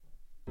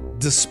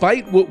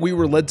Despite what we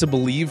were led to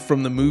believe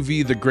from the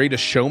movie The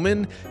Greatest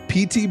Showman,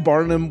 P.T.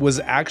 Barnum was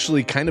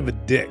actually kind of a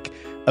dick.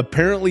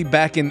 Apparently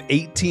back in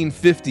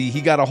 1850, he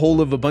got a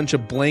hold of a bunch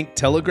of blank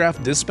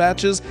telegraph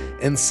dispatches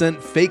and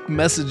sent fake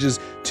messages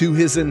to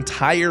his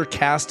entire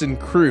cast and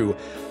crew.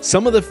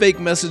 Some of the fake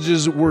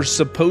messages were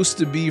supposed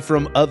to be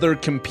from other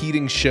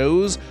competing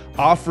shows,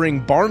 offering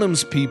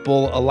Barnum's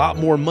people a lot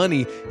more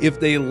money if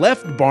they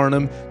left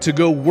Barnum to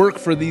go work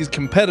for these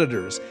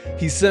competitors.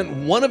 He sent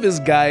one of his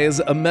guys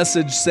a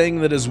message saying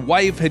that his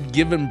wife had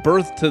given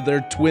birth to their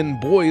twin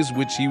boys,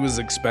 which he was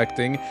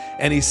expecting,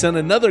 and he sent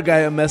another guy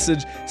a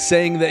message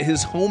saying that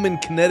his home in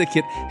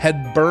Connecticut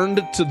had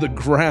burned to the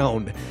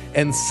ground.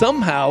 And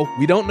somehow,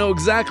 we don't know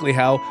exactly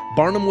how,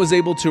 Barnum was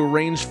able to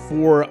arrange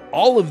for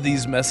all of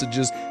these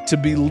messages to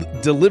be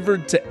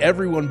delivered to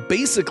everyone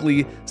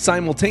basically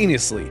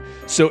simultaneously.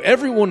 So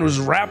everyone was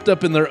wrapped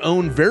up in their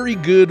own very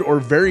good or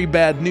very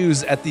bad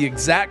news at the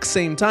exact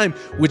same time,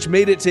 which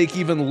made it take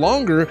even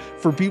longer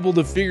for people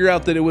to figure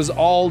out that it was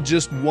all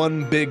just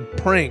one big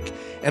prank.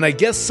 And I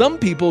guess some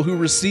people who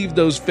received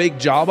those fake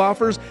job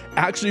offers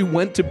actually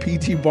went to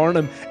P.T.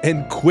 Barnum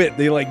and quit.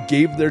 They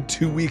gave their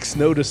 2 weeks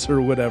notice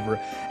or whatever.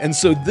 And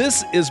so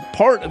this is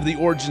part of the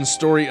origin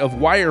story of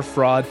wire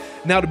fraud.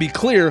 Now, to be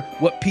clear,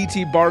 what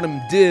P.T.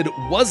 Barnum did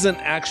wasn't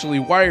actually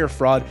wire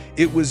fraud.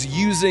 It was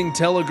using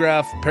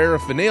telegraph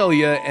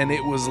paraphernalia, and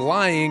it was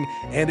lying,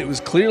 and it was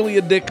clearly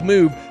a dick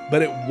move,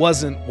 but it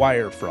wasn't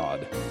wire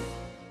fraud.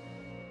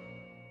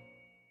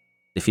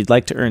 If you'd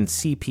like to earn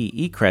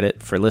CPE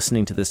credit for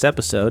listening to this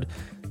episode,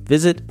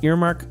 visit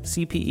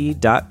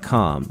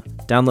earmarkcpe.com.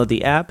 Download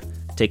the app,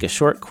 take a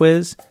short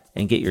quiz,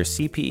 and get your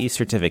CPE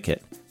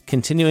certificate.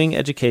 Continuing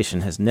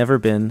education has never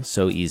been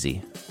so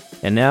easy.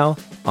 And now,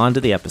 on to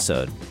the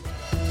episode.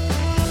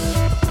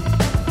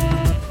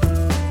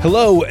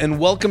 Hello, and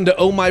welcome to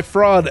Oh My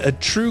Fraud, a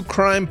true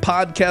crime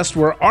podcast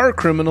where our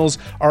criminals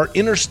are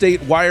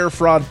interstate wire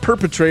fraud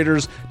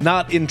perpetrators,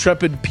 not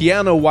intrepid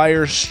piano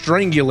wire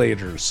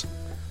strangulators.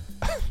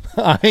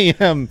 I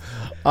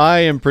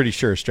am pretty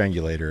sure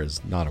strangulator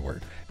is not a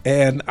word.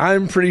 And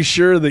I'm pretty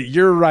sure that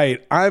you're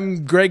right.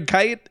 I'm Greg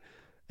Kite.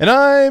 And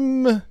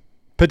I'm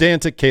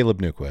pedantic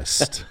Caleb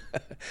Newquist.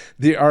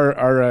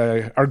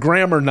 Our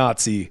grammar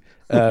Nazi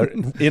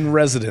in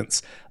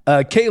residence.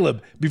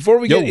 Caleb, before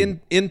we get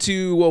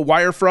into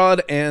wire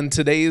fraud and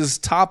today's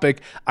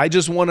topic, I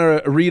just want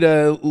to read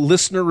a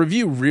listener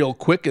review real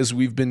quick, as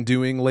we've been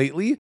doing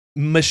lately.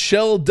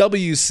 Michelle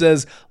W.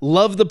 says,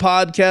 love the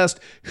podcast.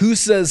 Who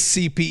says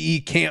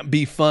CPE can't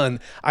be fun?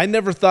 I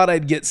never thought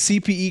I'd get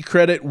CPE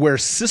credit where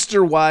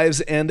sister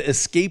wives and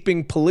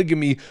escaping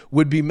polygamy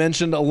would be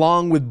mentioned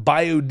along with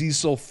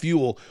biodiesel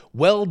fuel.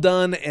 Well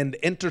done and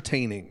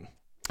entertaining.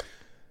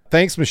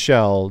 Thanks,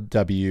 Michelle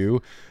W.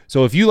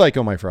 So if you like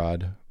Oh My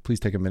Fraud, please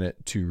take a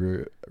minute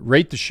to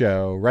rate the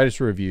show, write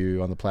us a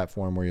review on the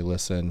platform where you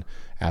listen,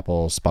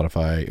 Apple,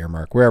 Spotify,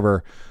 Earmark,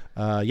 wherever.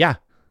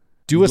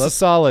 Do us a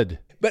solid.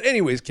 But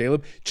anyways,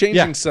 Caleb,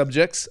 changing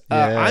subjects,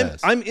 Yes.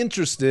 I'm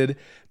interested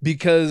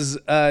because,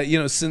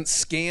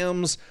 since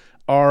scams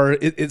are,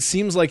 it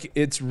seems like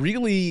it's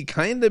really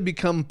kind of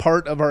become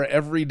part of our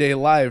everyday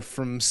life,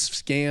 from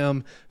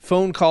scam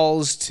phone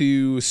calls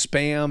to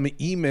spam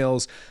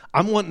emails.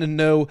 I'm wanting to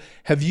know,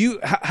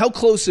 how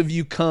close have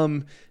you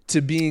come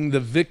to being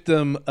the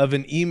victim of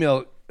an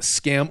email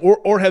scam,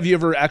 or have you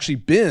ever actually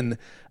been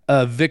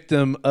a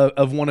victim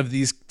of one of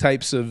these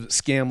types of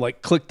scam,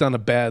 like clicked on a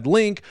bad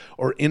link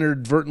or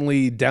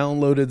inadvertently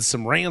downloaded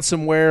some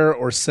ransomware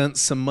or sent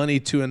some money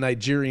to a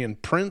Nigerian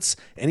prince,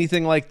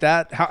 anything like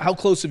that? How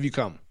close have you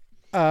come?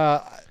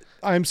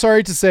 I'm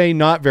sorry to say,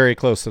 not very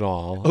close at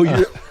all. Oh,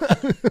 you're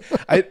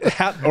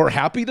or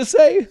happy to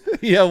say?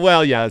 Yeah,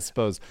 well, yeah, I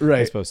suppose.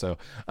 Right. I suppose so.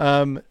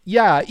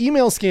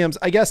 Email scams.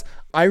 I guess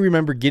I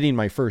remember getting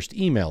my first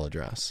email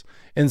address.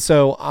 And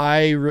so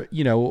I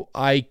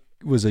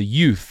was a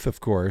youth, of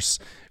course,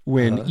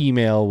 when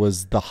email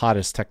was the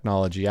hottest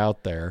technology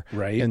out there.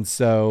 Right. And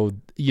so,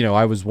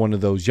 I was one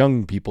of those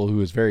young people who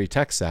was very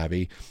tech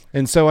savvy.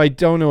 And so I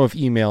don't know if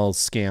email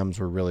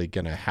scams were really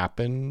going to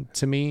happen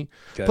to me.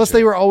 Gotcha. Plus,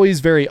 they were always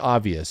very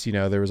obvious.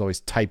 There was always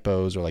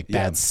typos or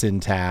bad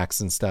syntax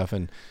and stuff.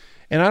 And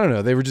I don't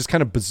know, they were just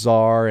kind of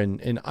bizarre.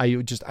 And I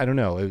don't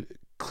know,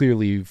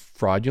 clearly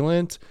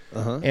fraudulent.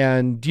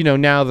 And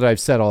now that I've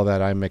said all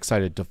that, I'm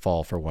excited to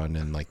fall for one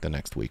in the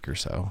next week or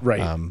so.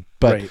 Right.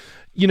 But right.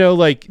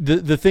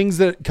 The things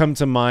that come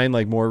to mind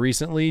more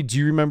recently, do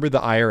you remember the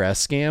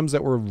IRS scams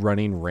that were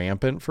running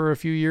rampant for a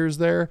few years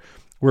there,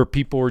 where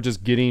people were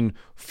just getting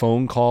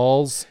phone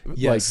calls,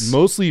 Yes.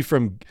 mostly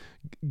from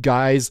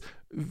guys,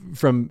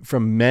 from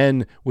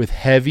men with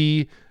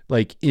heavy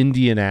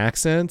Indian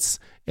accents,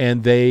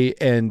 and they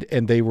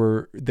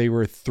were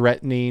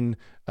threatening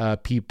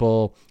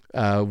people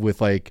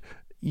with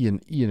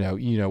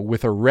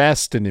with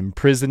arrest and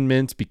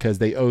imprisonment because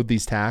they owed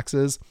these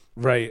taxes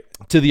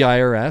to the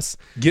IRS.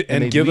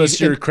 Give us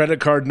your credit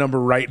card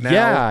number right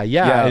now.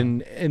 Yeah.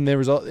 And there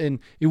was and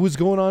it was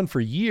going on for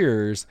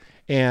years,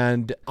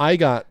 and I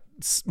got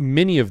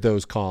many of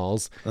those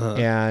calls,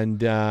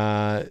 and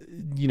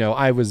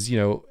I was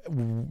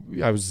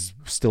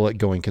still at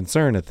Going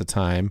Concern at the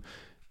time,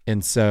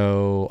 and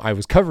so I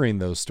was covering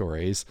those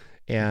stories,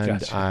 and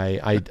Gotcha.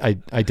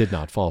 I did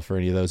not fall for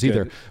any of those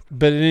either.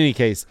 But in any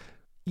case,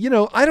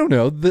 I don't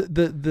know,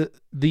 the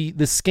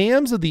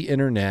scams of the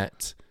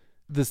internet.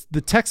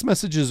 The text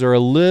messages are a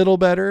little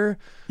better,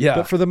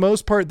 but for the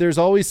most part, there's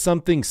always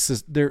something.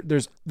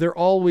 They're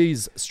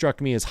always struck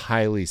me as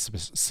highly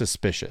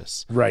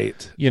suspicious.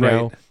 Right.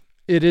 Right.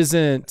 It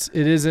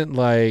isn't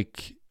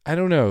like, I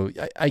don't know.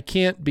 I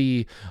can't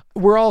be.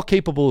 We're all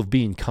capable of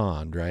being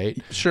conned, right?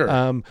 Sure.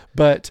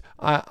 But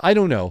I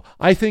don't know.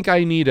 I think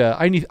I need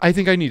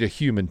a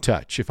human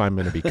touch if I'm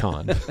going to be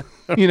conned.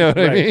 You know what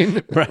I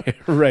mean?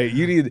 Right.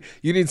 You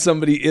need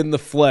somebody in the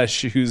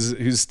flesh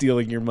who's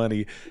stealing your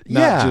money,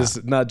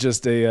 not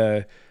just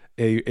a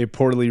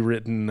poorly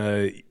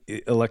written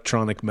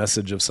electronic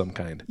message of some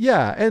kind.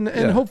 Yeah, and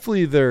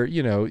hopefully they're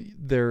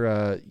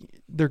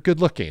good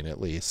looking, at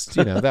least.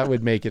 That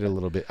would make it a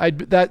little bit.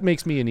 That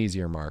makes me an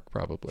easier mark,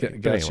 probably.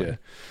 Gotcha. Anyway.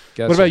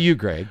 What about you,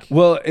 Greg?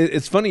 Well,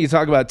 it's funny you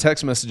talk about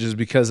text messages,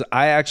 because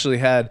I actually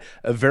had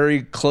a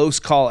very close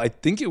call. I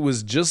think it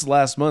was just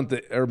last month,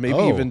 or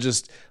maybe even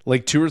just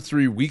like 2 or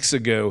 3 weeks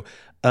ago.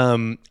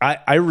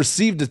 I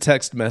received a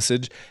text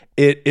message.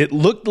 It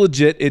looked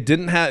legit. It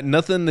didn't have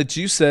nothing that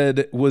you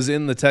said was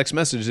in the text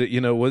message.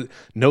 Was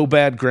no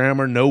bad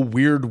grammar, no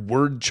weird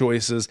word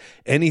choices,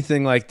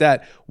 anything like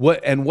that.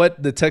 What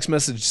the text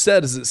message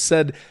said is, it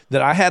said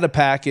that I had a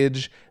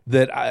package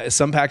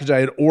some package I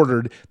had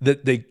ordered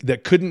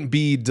that couldn't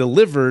be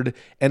delivered,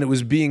 and it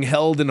was being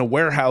held in a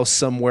warehouse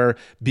somewhere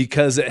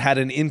because it had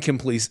an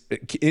incomplete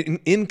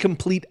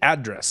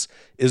address,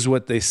 is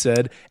what they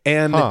said.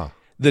 And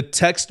the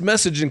text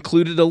message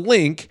included a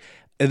link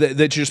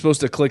that you're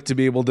supposed to click to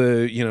be able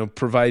to,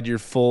 provide your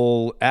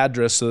full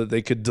address so that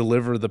they could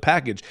deliver the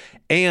package.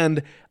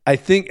 And I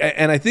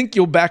think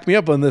you'll back me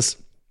up on this.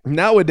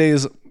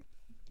 Nowadays,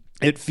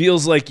 it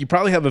feels like you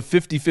probably have a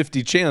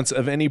 50-50 chance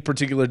of any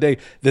particular day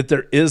that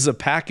there is a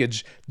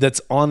package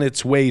that's on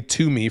its way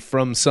to me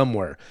from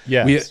somewhere.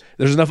 Yes.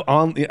 There's enough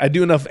I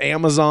do enough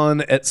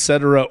Amazon,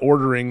 etc.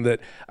 ordering that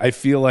I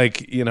feel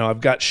like,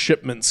 I've got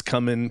shipments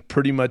coming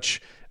pretty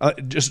much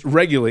just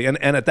regularly. And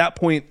at that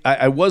point,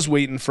 I was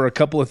waiting for a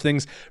couple of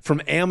things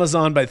from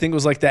Amazon, but I think it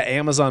was like that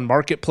Amazon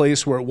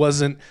marketplace where it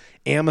wasn't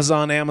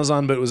Amazon,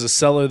 but it was a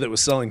seller that was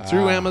selling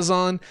through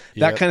Amazon,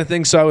 that kind of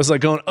thing. So I was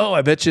like going,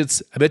 I bet you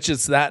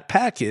it's that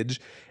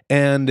package,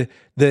 and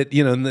that,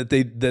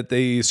 that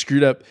they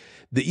screwed up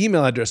the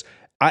email address.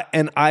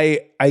 I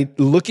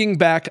looking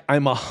back,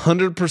 I'm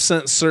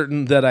 100%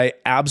 certain that I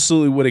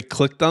absolutely would have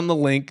clicked on the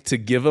link to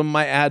give them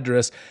my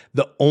address.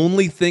 The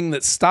only thing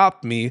that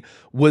stopped me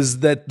was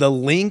that the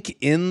link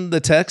in the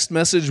text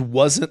message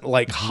wasn't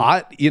like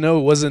hot. It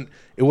wasn't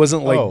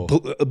like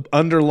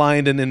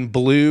underlined and in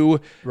blue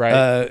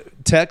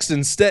text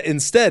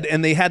instead.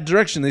 And they had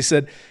direction. They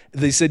said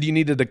you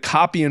needed to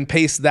copy and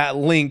paste that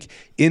link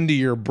into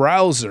your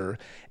browser.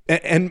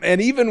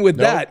 And even with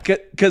that,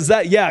 because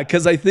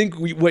I think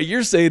what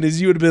you're saying is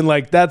you would have been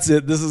like, that's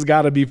it, this has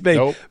got to be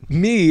fake.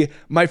 Nope.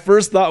 My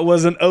first thought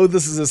wasn't,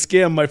 this is a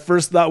scam. My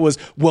first thought was,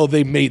 well,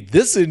 they made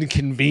this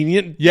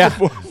inconvenient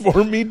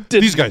for me.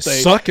 These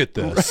guys suck at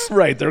this.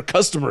 Right. Their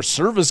customer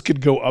service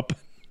could go up a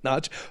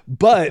notch.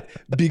 But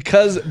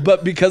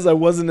because I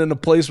wasn't in a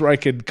place where I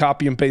could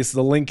copy and paste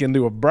the link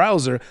into a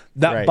browser,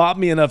 that bought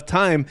me enough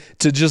time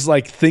to just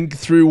like think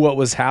through what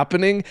was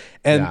happening.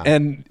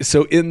 And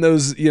so in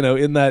those,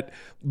 in that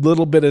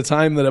little bit of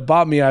time that it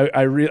bought me,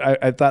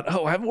 I thought,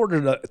 I've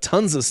ordered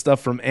tons of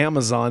stuff from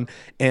Amazon,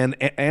 and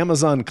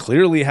Amazon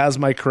clearly has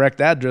my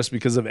correct address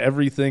because of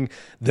everything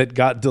that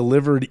got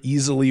delivered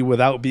easily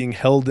without being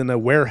held in a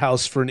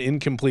warehouse for an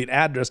incomplete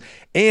address.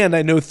 And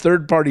I know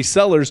third-party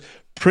sellers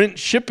print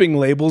shipping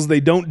labels. They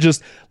don't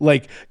just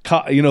look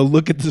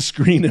at the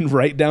screen and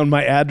write down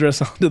my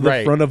address onto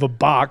the front of a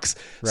box.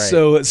 Right.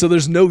 So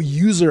there's no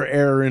user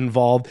error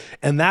involved.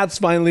 And that's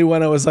finally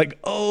when I was like,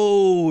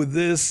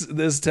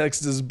 this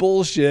text is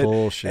bullshit.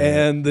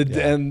 And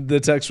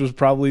the text was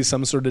probably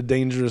some sort of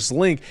dangerous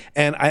link.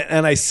 And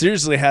I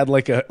seriously had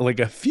like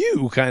a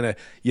few kind of,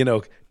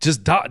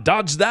 just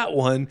dodge that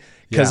one,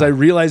 because I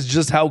realized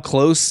just how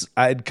close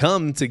I'd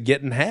come to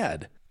getting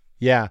had.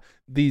 Yeah.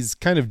 These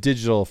kind of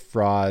digital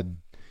fraud,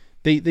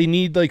 they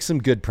need like some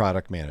good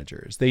product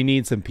managers. They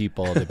need some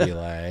people to be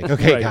like,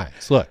 okay,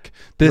 guys, look,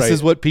 this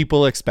is what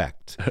people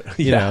expect,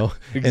 you know?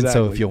 Exactly. And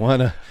so if you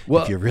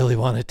really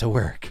want it to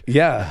work.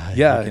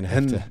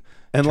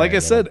 And like I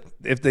said,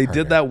 if they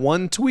did that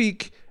one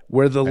tweak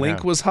where the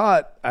link was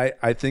hot,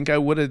 I think I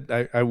would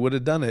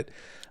have done it.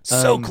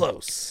 So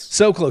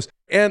close.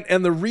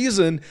 And the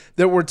reason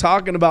that we're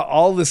talking about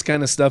all this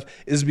kind of stuff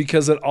is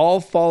because it all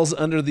falls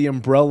under the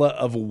umbrella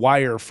of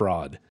wire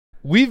fraud.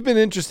 We've been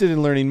interested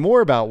in learning more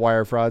about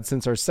wire fraud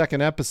since our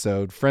second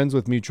episode, Friends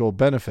with Mutual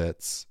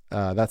Benefits.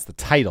 That's the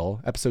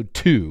title, episode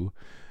 2,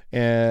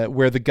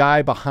 where the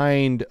guy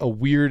behind a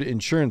weird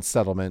insurance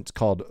settlement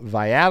called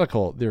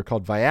Viatical, they're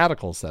called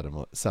Viatical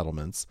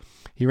settlements.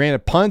 He ran a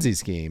Ponzi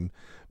scheme,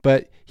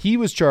 but he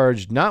was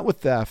charged not with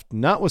theft,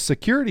 not with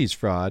securities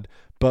fraud,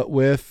 but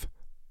with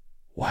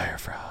wire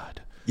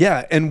fraud.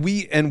 Yeah, and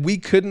we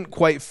couldn't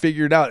quite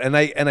figure it out. And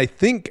I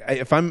think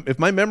if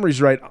my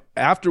memory's right,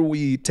 after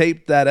we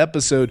taped that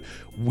episode,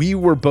 we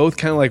were both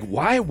kind of like,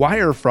 why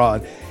wire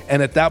fraud?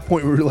 And at that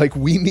point we were like,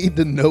 we need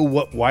to know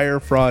what wire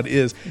fraud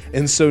is.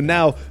 And so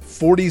now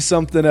 40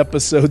 something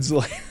episodes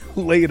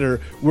later,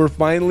 we're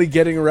finally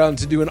getting around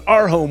to doing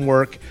our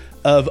homework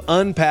of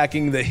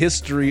unpacking the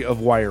history of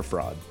wire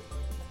fraud.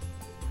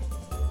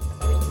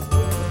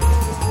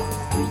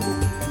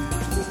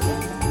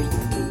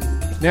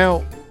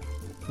 Now,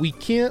 we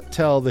can't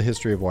tell the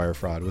history of wire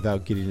fraud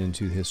without getting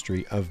into the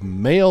history of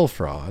mail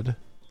fraud,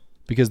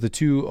 because the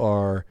two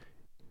are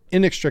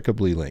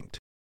inextricably linked.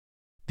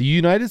 The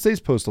United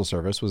States Postal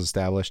Service was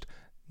established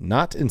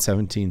not in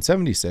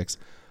 1776,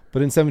 but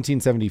in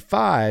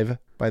 1775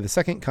 by the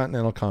Second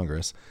Continental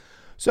Congress.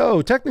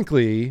 So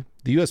technically,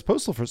 the U.S.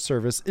 Postal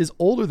Service is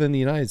older than the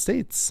United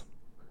States,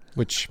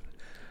 which...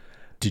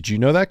 Did you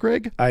know that,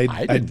 Greg? I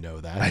didn't know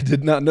that. I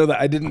did not know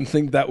that. I didn't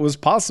think that was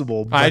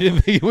possible. I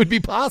didn't think it would be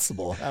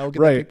possible. How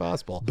could that be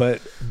possible? But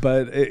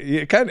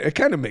it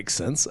kind of makes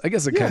sense. I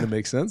guess it kind of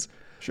makes sense.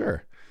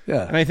 Sure.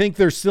 Yeah. And I think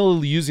they're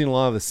still using a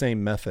lot of the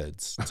same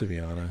methods, to be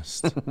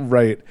honest.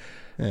 Right.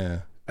 Yeah.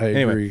 I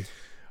agree.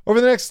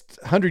 Over the next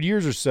 100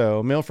 years or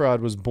so, mail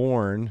fraud was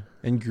born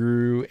and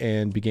grew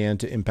and began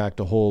to impact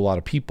a whole lot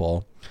of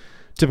people.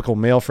 Typical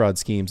mail fraud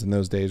schemes in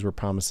those days were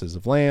promises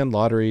of land,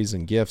 lotteries,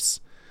 and gifts.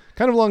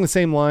 Kind of along the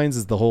same lines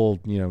as the whole,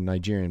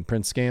 Nigerian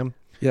prince scam.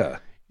 Yeah.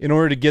 In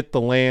order to get the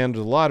land or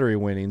the lottery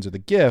winnings or the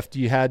gift,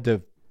 you had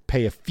to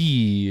pay a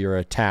fee or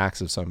a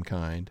tax of some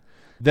kind.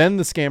 Then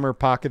the scammer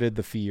pocketed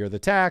the fee or the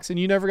tax, and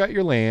you never got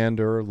your land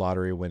or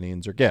lottery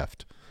winnings or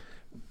gift.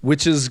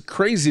 Which is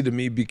crazy to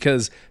me,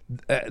 because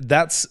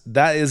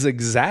that is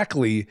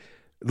exactly,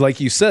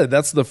 like you said,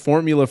 that's the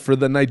formula for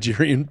the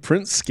Nigerian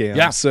prince scam.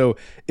 Yeah. So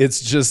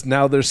it's just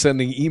now they're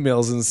sending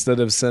emails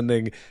instead of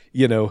sending,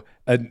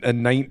 a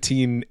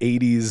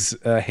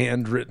 1980s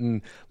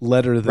handwritten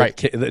letter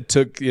that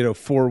took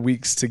 4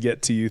 weeks to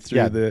get to you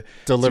through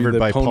delivered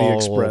by Pony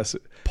Express.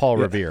 Paul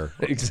Revere.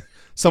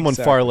 Someone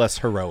far less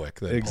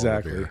heroic than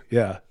exactly. Paul Revere.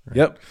 Yeah. Right.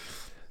 Yep.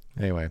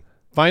 Anyway,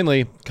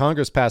 finally,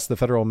 Congress passed the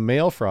federal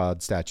mail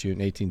fraud statute in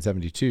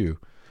 1872.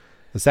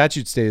 The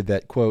statute stated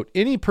that, quote,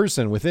 any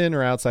person within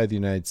or outside the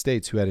United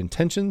States who had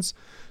intentions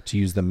to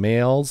use the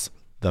mails,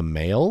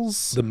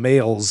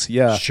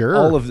 yeah. Sure.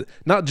 All of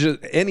not just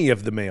any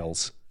of the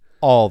mails.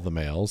 All the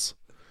mails.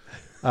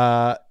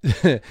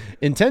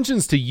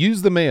 Intentions to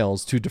use the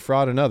mails to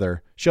defraud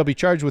another shall be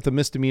charged with a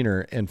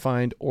misdemeanor and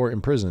fined or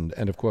imprisoned,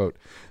 end of quote.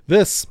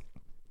 This,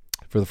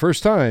 for the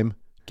first time,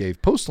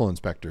 gave postal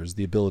inspectors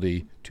the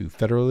ability to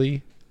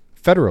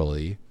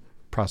federally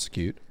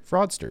prosecute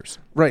fraudsters.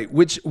 Right,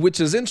 which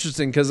is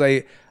interesting, because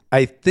I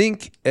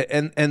think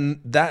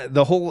and that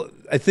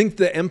I think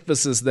the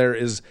emphasis there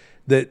is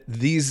that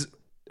these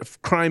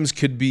crimes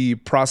could be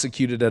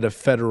prosecuted at a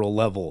federal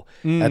level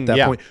at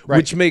that point,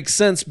 which makes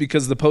sense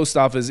because the post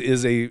office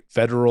is a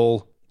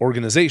federal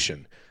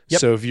organization.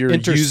 Yep. So if you're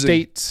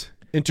interstate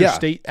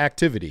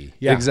activity.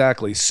 Yeah.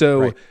 Exactly.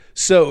 So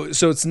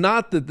it's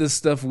not that this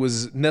stuff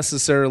was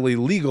necessarily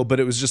legal,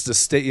 but it was just a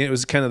state, it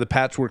was kind of the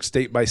patchwork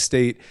state by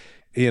state,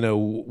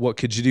 what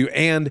could you do?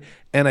 And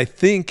I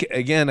think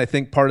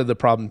part of the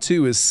problem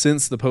too is,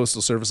 since the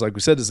Postal Service, like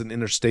we said, is an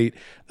interstate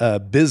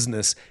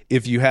business,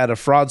 if you had a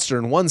fraudster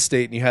in one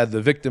state and you had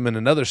the victim in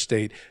another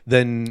state,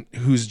 then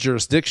whose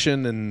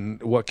jurisdiction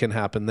and what can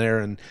happen there,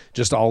 and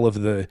just all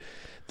of the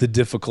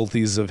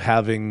difficulties of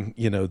having,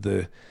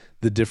 the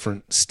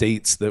different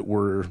states that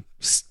were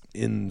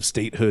in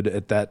statehood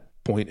at that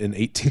point in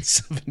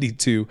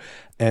 1872,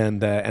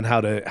 and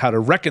how to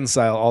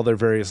reconcile all their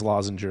various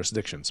laws and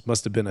jurisdictions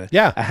must have been a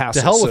hassle.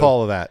 To hell with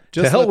all of that.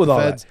 Just to hell with all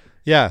that.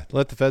 Yeah,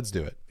 let the feds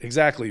do it.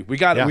 Exactly. We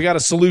got a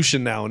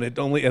solution now,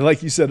 and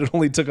like you said, it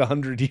only took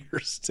 100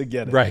 years to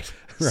get it. Right.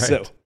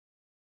 So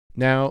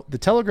now, the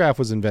telegraph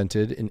was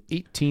invented in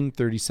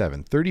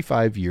 1837,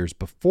 35 years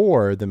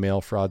before the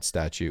mail fraud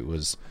statute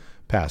was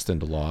passed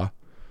into law.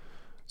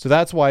 So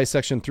that's why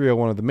Section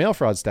 301 of the mail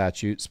fraud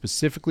statute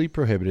specifically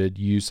prohibited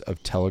use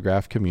of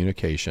telegraph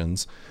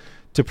communications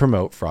to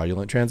promote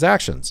fraudulent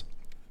transactions.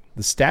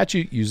 The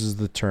statute uses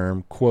the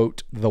term,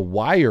 quote, the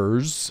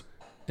wires,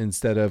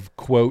 instead of,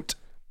 quote,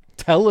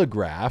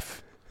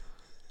 telegraph.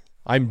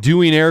 I'm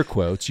doing air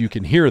quotes. You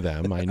can hear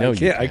them. I know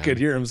you can. I could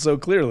hear them so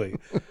clearly.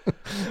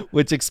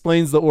 Which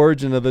explains the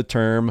origin of the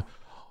term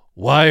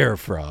wire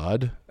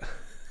fraud.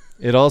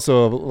 It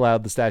also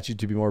allowed the statute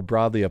to be more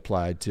broadly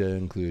applied to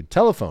include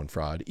telephone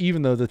fraud,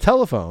 even though the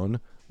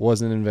telephone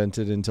wasn't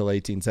invented until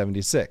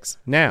 1876.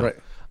 Now,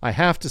 I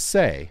have to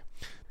say,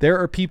 there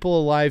are people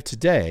alive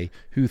today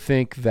who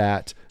think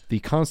that the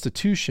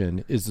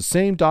Constitution is the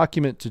same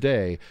document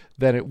today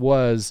that it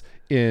was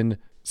in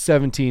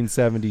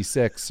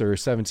 1776 or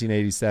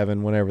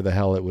 1787, whenever the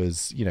hell it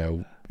was,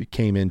 it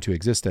came into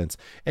existence.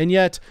 And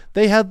yet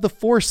they had the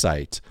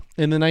foresight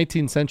in the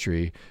 19th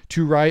century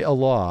to write a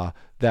law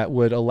that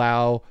would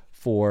allow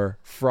for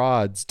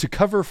frauds, to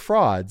cover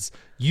frauds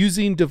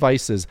using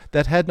devices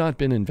that had not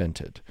been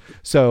invented.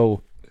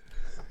 So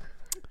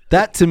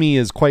that to me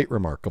is quite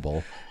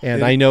remarkable.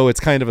 And I know it's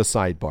kind of a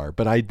sidebar,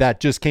 but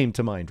that just came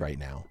to mind right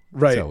now.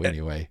 Right. So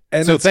anyway,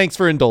 and so thanks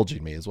for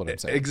indulging me is what I'm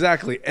saying.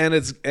 Exactly. And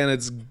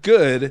it's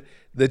good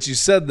that you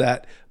said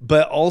that,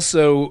 but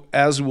also,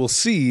 as we'll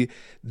see,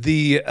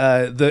 the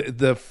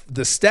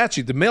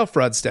statute, the mail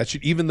fraud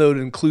statute, even though it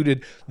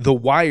included the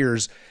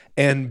wires,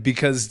 and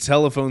because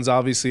telephones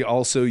obviously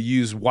also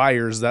use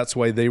wires, that's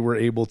why they were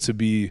able to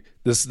be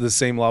the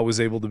same law was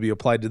able to be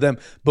applied to them.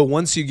 But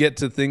once you get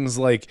to things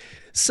like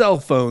cell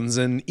phones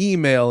and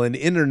email and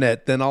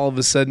internet, then all of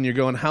a sudden you're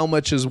going, how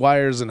much is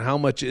wires and how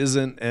much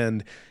isn't?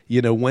 And,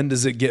 when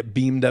does it get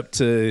beamed up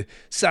to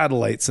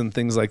satellites and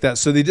things like that?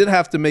 So they did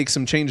have to make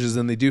some changes,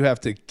 and they do have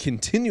to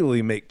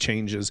continually make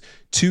changes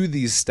to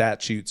these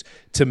statutes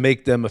to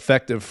make them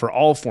effective for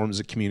all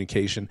forms of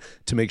communication,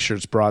 to make sure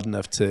it's broad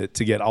enough to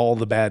get all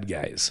the bad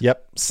guys.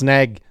 Yep.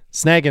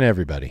 Snagging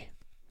everybody.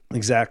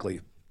 Exactly.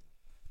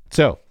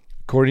 So,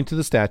 according to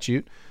the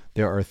statute,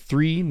 there are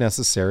 3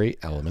 necessary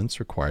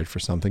elements required for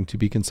something to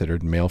be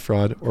considered mail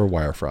fraud or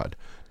wire fraud.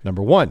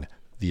 Number 1,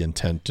 the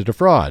intent to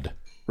defraud.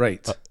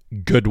 Right.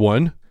 Good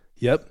one.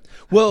 Yep.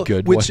 Well,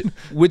 Good which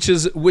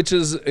is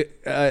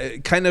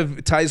kind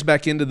of ties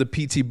back into the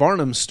P.T.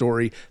 Barnum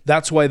story.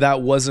 That's why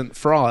that wasn't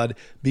fraud,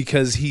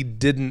 because he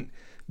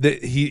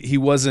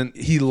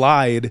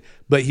lied,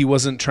 but he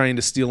wasn't trying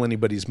to steal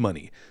anybody's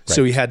money. Right.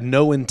 So he had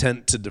no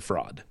intent to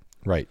defraud.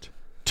 Right.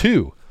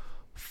 2,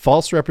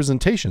 false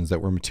representations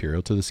that were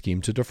material to the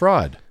scheme to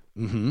defraud.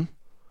 Mm-hmm.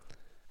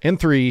 And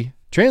 3,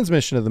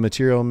 transmission of the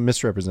material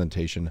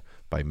misrepresentation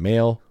by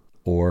mail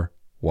or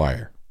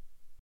wire.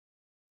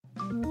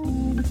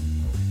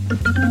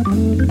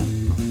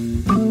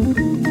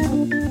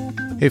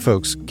 Hey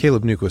folks,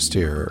 Caleb Newquist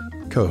here,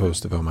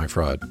 co-host of Oh My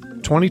Fraud.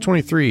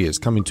 2023 is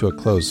coming to a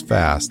close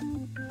fast,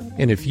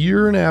 and if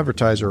you're an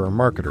advertiser or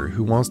marketer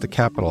who wants to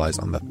capitalize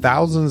on the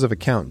thousands of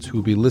accountants who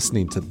will be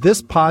listening to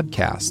this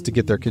podcast to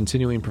get their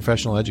continuing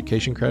professional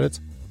education credits,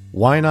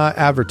 why not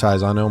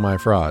advertise on Oh My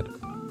Fraud?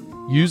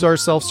 Use our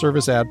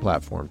self-service ad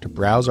platform to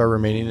browse our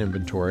remaining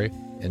inventory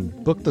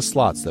and book the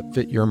slots that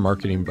fit your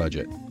marketing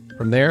budget.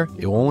 From there,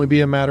 it will only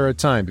be a matter of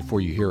time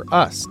before you hear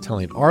us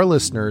telling our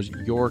listeners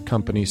your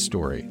company's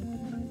story.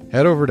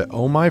 Head over to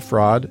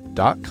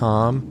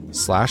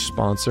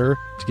ohmyfraud.com/sponsor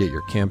to get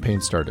your campaign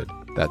started.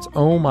 That's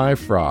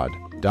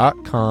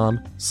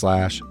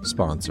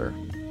ohmyfraud.com/sponsor.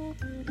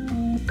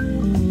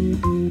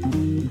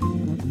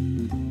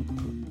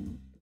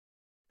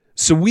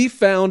 So we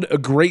found a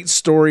great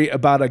story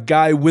about a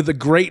guy with a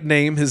great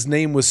name. His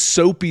name was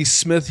Soapy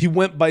Smith. He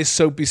went by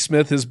Soapy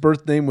Smith. His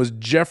birth name was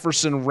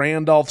Jefferson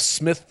Randolph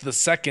Smith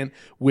II,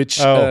 which...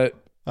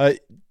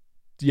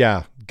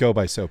 yeah, go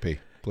by Soapy,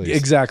 please.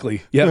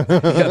 Exactly. Yep.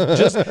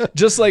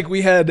 Just like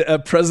we had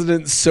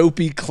President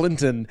Soapy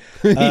Clinton.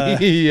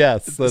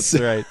 Yes, that's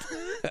right.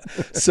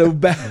 So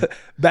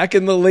back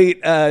in the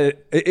late...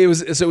 it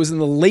was in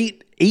the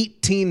late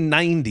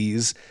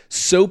 1890s,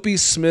 Soapy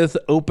Smith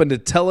opened a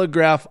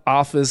telegraph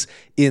office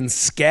in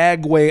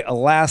Skagway,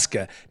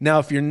 Alaska. Now,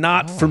 if you're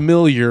not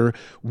familiar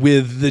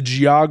with the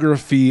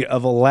geography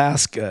of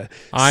Alaska,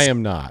 I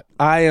am not.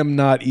 I am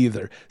not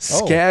either.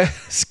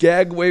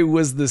 Skagway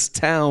was this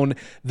town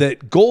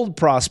that gold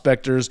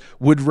prospectors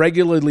would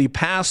regularly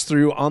pass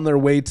through on their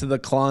way to the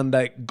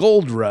Klondike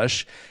Gold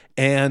Rush.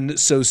 And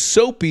so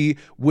Soapy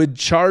would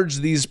charge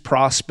these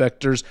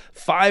prospectors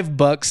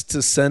 $5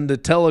 to send a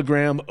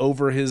telegram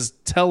over his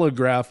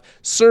telegraph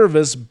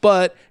service.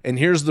 But, and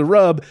here's the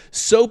rub,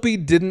 Soapy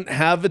didn't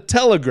have a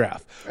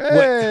telegraph.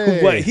 Hey.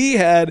 What he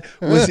had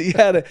was he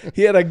had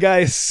a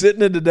guy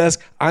sitting at a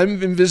desk.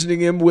 I'm envisioning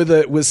him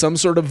with some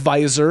sort of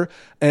visor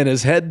and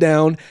his head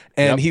down,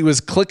 and he was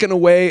clicking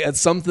away at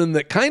something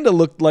that kind of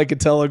looked like a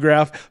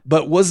telegraph,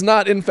 but was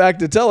not in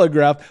fact a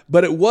telegraph.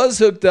 But it was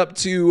hooked up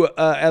to,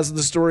 as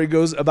the story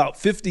goes, about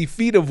 50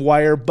 feet of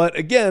wire. But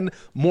again,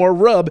 more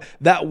rub.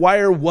 That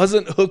wire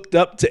wasn't hooked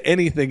up to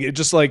anything. It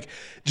just like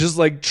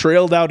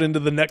trailed out into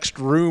the next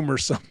room or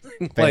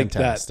something.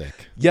 Fantastic. Like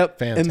that. Yep.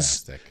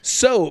 Fantastic. And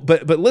so,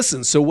 but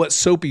listen, so what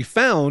Soapy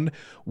found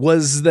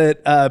was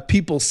that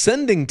people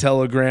sending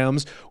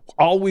telegrams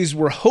always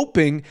were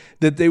hoping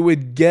that they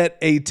would get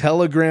a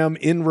telegram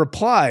in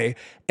reply.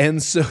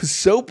 And so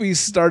Soapy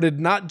started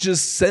not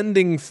just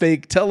sending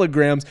fake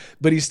telegrams,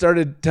 but he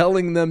started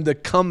telling them to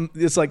come.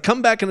 It's like,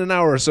 come back in an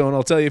hour or so and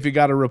I'll tell you if you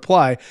got a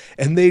reply.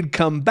 And they'd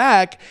come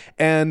back.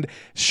 And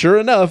sure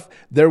enough,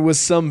 there was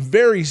some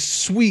very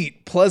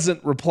sweet,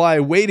 pleasant reply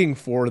waiting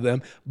for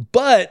them.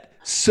 But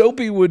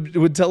Soapy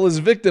would tell his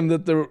victim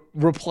that the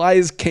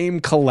replies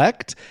came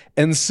collect,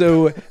 and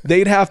so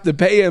they'd have to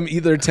pay him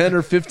either $10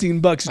 or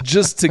 $15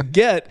 just to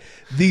get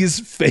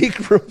these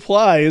fake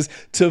replies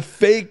to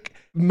fake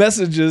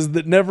messages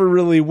that never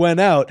really went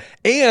out.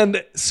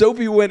 And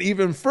Soapy went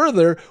even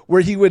further,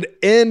 where he would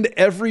end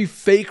every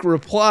fake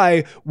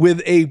reply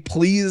with a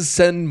please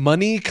send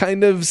money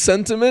kind of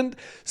sentiment.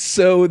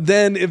 So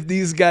then if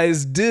these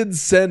guys did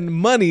send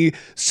money,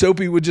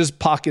 Soapy would just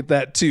pocket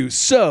that too.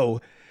 So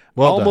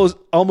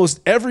almost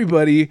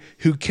everybody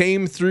who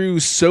came through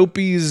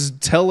Soapy's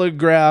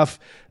telegraph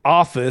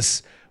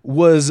office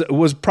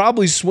was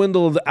probably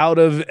swindled out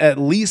of at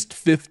least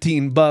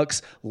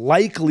 $15,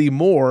 likely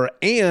more.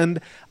 And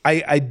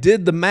I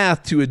did the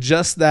math to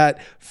adjust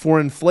that for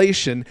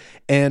inflation,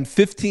 and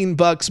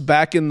 $15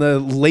 back in the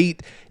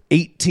late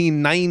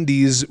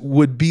 1890s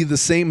would be the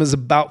same as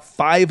about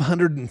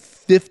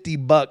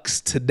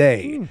 $550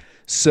 today.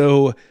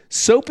 So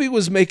Soapy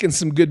was making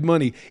some good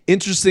money.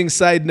 Interesting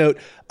side note,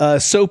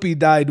 Soapy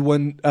died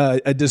when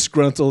a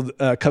disgruntled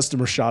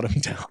customer shot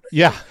him down.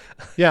 Yeah,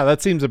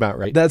 that seems about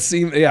right. It's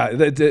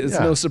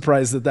no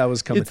surprise that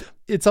was coming.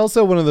 It's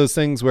also one of those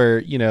things where,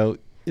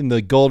 in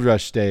the gold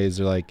rush days,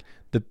 they're like,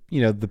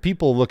 the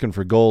people looking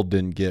for gold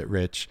didn't get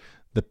rich.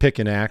 The pick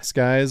and axe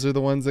guys are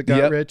the ones that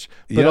got rich,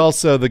 but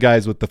also the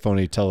guys with the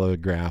phony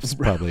telegraphs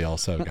probably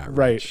also got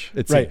rich.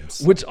 Seems.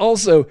 Which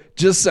also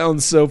just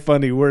sounds so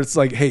funny, where it's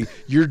like, hey,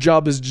 your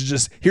job is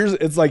to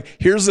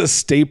here's a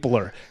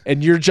stapler,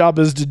 and your job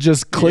is to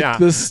just click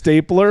this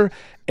stapler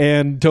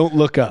and don't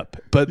look up.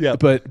 But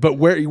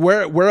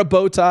wear a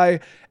bow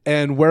tie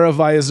and wear a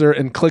visor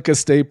and click a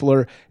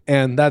stapler,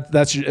 and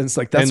that's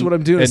what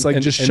I'm doing. It's like,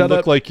 just shut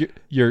up. Look like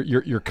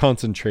you're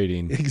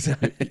concentrating.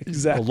 Exactly.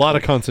 A lot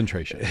of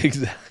concentration.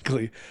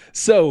 Exactly.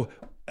 So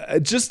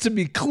just to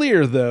be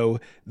clear, though,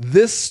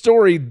 this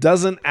story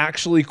doesn't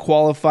actually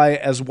qualify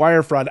as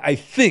wire fraud. I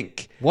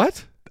think.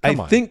 What? I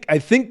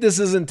think this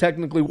isn't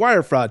technically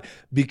wire fraud,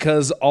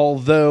 because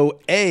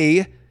although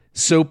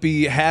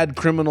Soapy had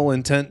criminal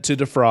intent to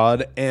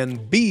defraud,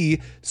 and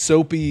B,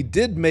 Soapy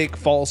did make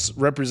false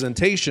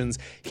representations,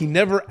 he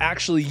never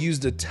actually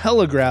used a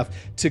telegraph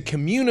to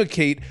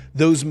communicate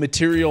those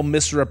material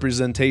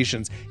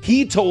misrepresentations.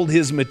 He told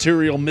his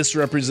material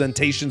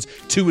misrepresentations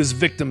to his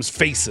victims'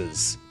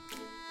 faces.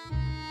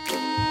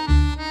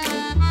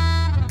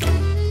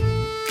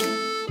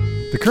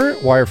 The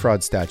current wire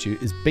fraud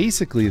statute is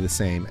basically the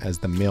same as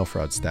the mail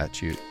fraud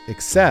statute,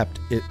 except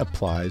it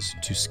applies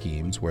to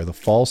schemes where the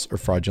false or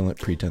fraudulent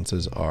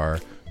pretenses are,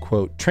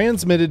 quote,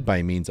 transmitted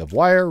by means of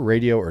wire,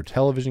 radio, or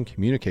television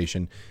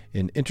communication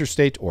in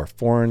interstate or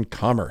foreign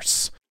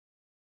commerce.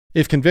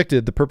 If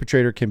convicted, the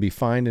perpetrator can be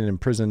fined and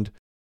imprisoned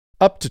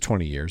up to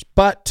 20 years,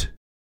 but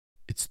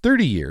it's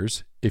 30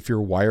 years if you're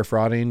wire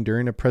frauding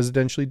during a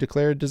presidentially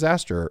declared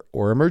disaster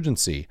or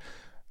emergency,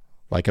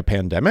 like a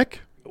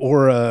pandemic.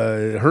 Or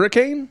a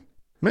hurricane?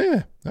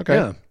 Okay.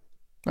 Yeah.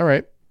 All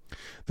right.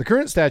 The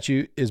current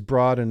statute is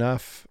broad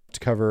enough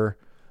to cover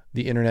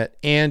the internet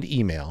and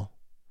email.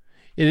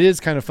 It is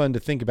kind of fun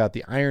to think about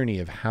the irony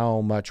of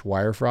how much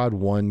wire fraud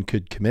one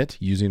could commit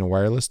using a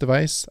wireless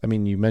device. I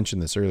mean, you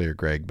mentioned this earlier,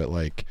 Greg, but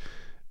like,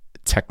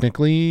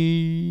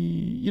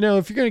 technically,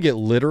 if you're going to get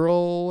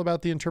literal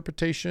about the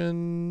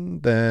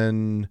interpretation,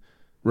 then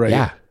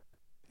right.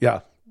 Yeah.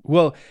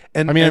 Well,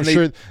 and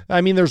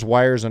there's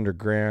wires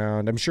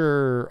underground. I'm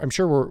sure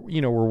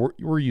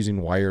we're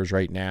using wires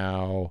right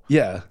now.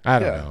 Yeah. I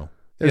don't know.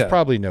 There's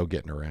probably no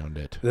getting around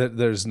it.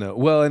 There's no.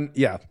 Well, and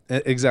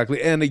exactly.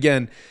 And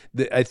again,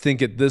 I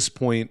think at this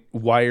point,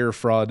 wire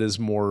fraud is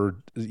more,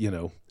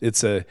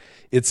 it's a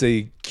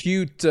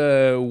cute,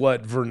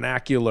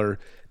 vernacular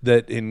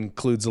that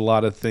includes a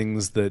lot of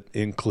things that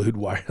include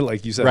wire,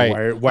 like you said,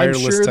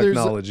 wireless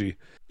technology.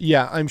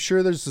 I'm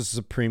sure there's a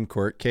Supreme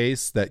Court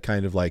case that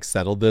kind of like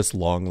settled this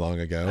long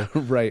ago.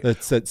 Right.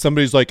 That said,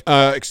 somebody's like,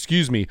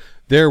 excuse me,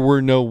 there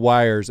were no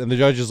wires. And the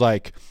judge is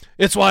like,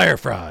 it's wire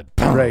fraud.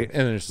 Right.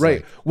 And it's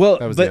right. Like, well,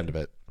 that was the end of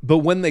it. But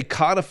when they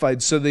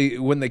codified,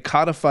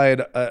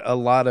 a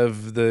lot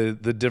of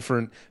the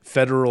different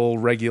federal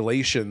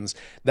regulations,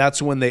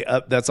 that's when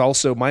that's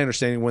also my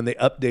understanding, when they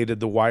updated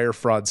the wire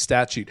fraud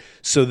statute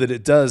so that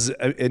it does.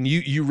 And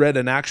you read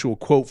an actual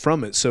quote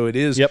from it, so it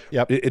is.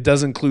 Yep. It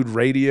does include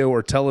radio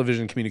or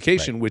television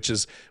communication,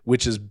 right,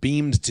 which is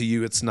beamed to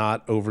you. It's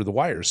not over the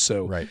wires,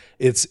 so right.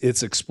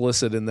 It's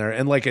explicit in there.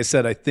 And like I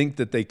said, I think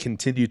that they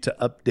continue to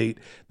update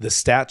the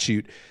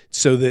statute.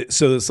 So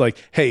it's like,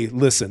 hey,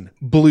 listen,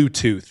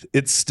 Bluetooth,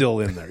 it's still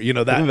in there.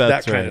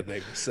 That kind of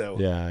thing. So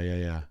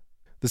yeah.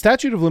 The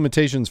statute of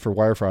limitations for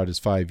wire fraud is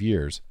 5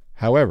 years.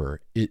 However,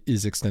 it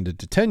is extended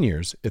to 10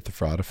 years if the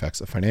fraud affects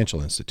a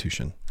financial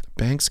institution.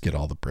 Banks get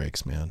all the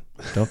breaks, man,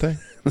 don't they?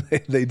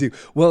 They do.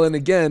 Well, and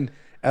again,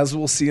 as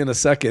we'll see in a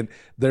second,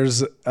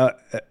 there's a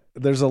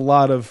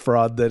lot of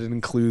fraud that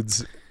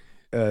includes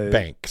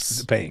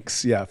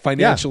banks. Yeah,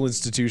 financial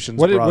institutions.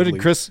 What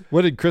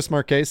did Chris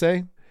Marquet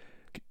say?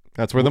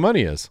 That's where the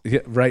money is.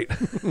 Yeah, right.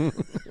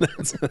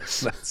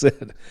 That's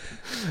it.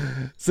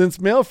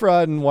 Since mail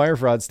fraud and wire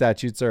fraud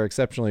statutes are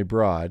exceptionally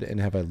broad and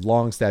have a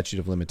long statute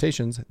of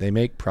limitations, they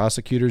make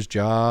prosecutors'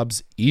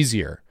 jobs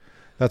easier.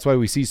 That's why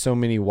we see so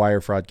many wire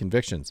fraud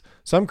convictions.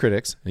 Some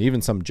critics, and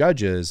even some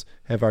judges,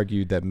 have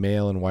argued that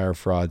mail and wire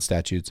fraud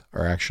statutes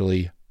are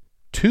actually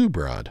too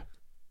broad.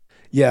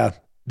 Yeah.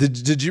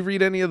 Did you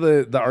read any of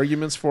the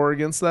arguments for or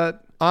against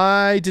that?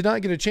 I did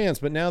not get a chance,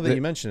 but now that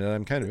you mention it,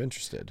 I'm kind of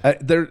interested.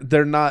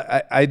 They're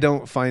not. I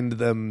don't find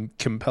them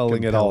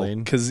compelling at all.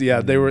 Because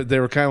they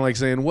were kind of like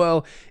saying,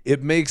 well,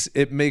 it makes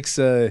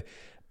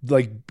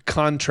like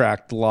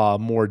contract law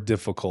more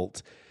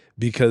difficult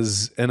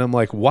because, and I'm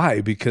like,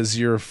 why? Because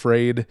you're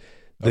afraid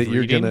that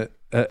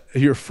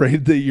you're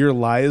afraid that your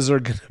lies are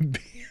gonna be.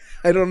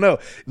 I don't know,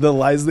 the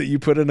lies that you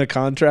put in a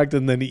contract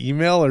and then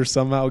email are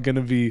somehow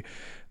gonna be.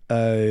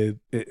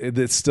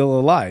 It's still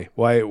a lie.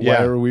 Why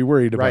are we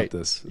worried about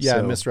this? Yeah,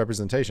 so,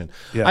 misrepresentation.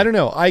 Yeah. I don't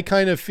know. I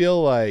kind of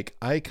feel,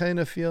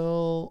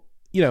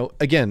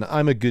 again,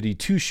 I'm a goody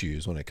two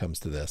shoes when it comes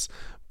to this,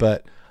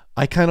 but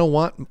I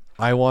want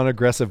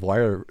aggressive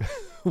wire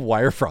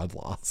fraud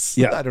laws.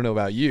 Yeah. I don't know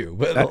about you,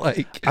 but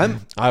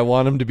I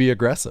want them to be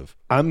aggressive.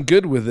 I'm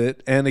good with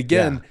it. And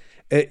again,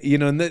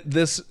 and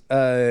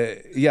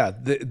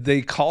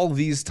they call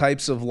these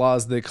types of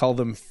laws, they call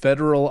them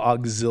federal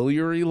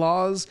auxiliary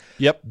laws.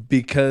 Yep.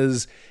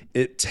 Because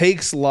it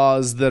takes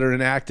laws that are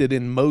enacted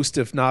in most,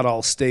 if not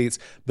all states,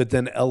 but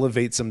then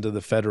elevates them to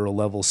the federal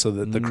level so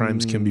that the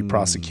crimes can be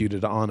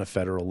prosecuted on a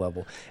federal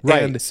level.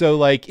 Right. And so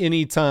like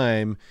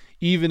anytime,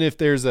 even if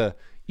there's a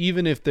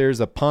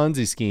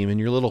Ponzi scheme in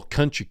your little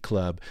country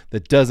club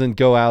that doesn't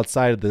go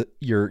outside of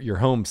your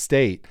home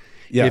state,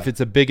 if it's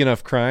a big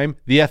enough crime,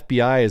 the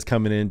FBI is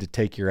coming in to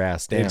take your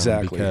ass down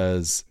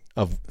because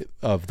of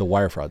the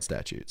wire fraud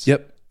statutes.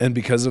 Yep, and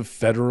because of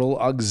federal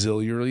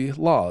auxiliary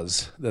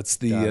laws. That's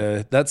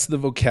the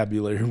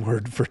vocabulary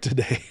word for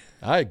today.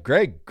 All right,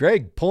 Greg,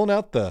 pulling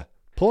out the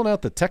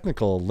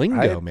technical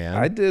lingo, man.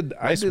 I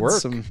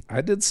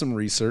did some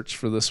research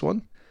for this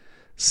one.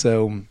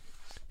 So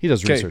he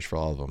does research for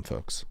all of them,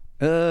 folks.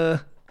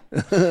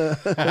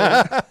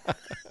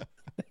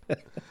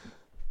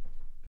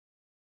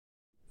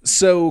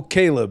 So,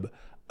 Caleb,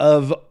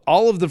 of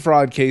all of the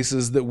fraud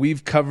cases that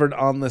we've covered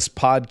on this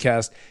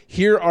podcast,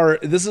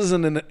 this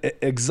isn't an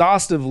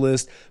exhaustive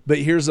list, but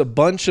here's a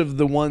bunch of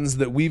the ones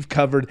that we've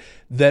covered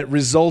that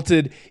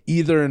resulted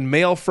either in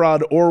mail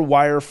fraud or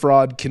wire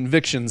fraud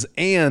convictions.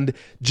 And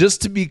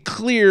just to be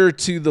clear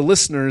to the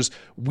listeners,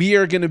 we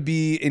are going to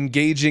be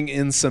engaging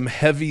in some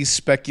heavy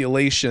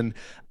speculation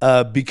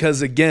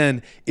because,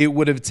 again, it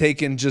would have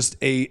taken just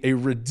a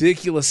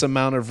ridiculous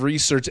amount of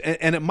research,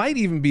 and it might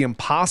even be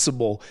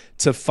impossible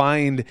to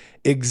find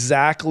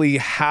exactly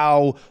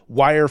how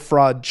wire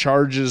fraud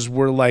charges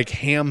were like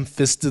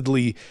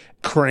ham-fistedly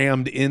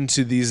crammed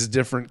into these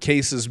different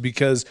cases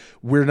because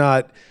we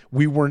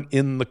weren't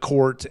in the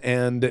court,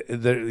 and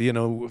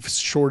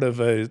short of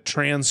a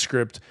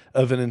transcript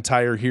of an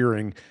entire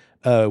hearing,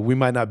 we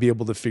might not be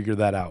able to figure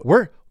that out.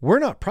 We're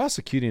not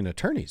prosecuting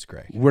attorneys,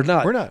 Greg. We're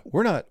not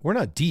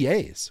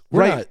DAs.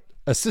 We're not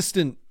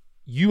assistant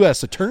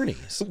U.S.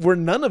 attorneys. We're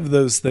none of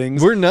those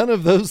things.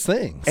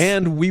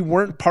 And we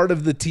weren't part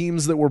of the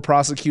teams that were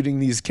prosecuting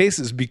these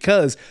cases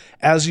because,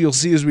 as you'll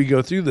see as we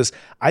go through this,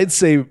 I'd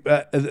say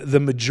the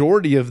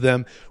majority of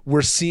them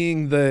we're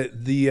seeing the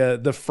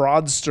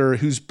fraudster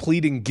who's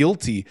pleading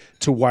guilty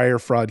to wire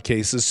fraud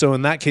cases. So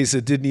in that case,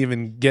 it didn't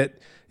even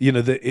get.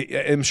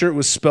 I'm sure it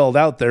was spelled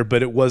out there,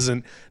 but it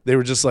wasn't. They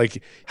were just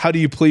like, how do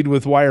you plead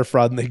with wire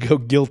fraud? And they go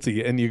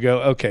guilty. And you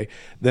go, okay,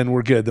 then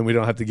we're good. Then we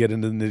don't have to get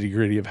into the nitty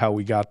gritty of how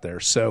we got there.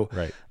 So,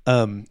 right.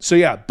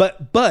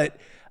 But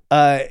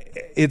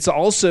it's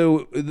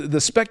also,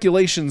 the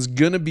speculation's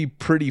going to be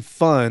pretty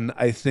fun,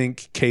 I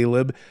think,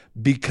 Caleb,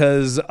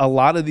 because a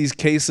lot of these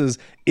cases,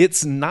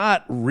 it's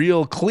not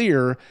real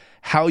clear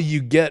how you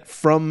get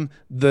from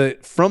the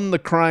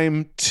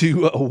crime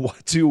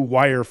to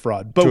wire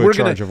fraud, but we're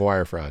charge of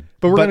wire fraud.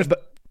 But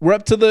we're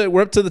up to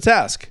the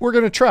task. We're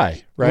going to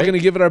try, right? We're going to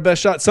give it our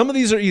best shot. Some of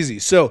these are easy.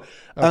 So,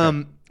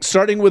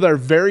 starting with our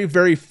very,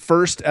 very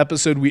first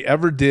episode we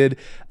ever did,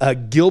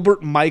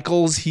 Gilbert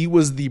Michaels, he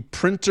was the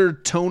printer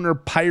toner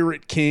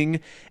pirate king,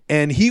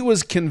 and he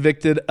was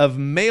convicted of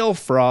mail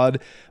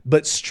fraud,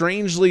 but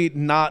strangely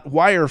not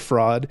wire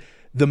fraud.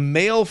 The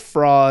mail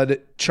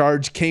fraud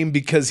charge came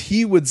because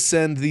he would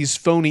send these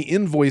phony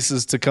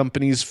invoices to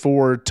companies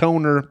for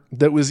toner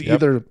that was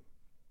either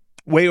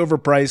way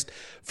overpriced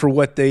for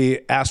what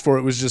they asked for.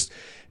 It was just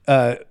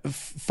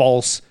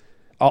false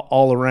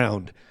all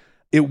around.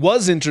 It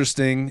was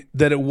interesting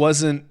that it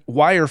wasn't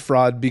wire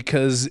fraud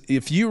because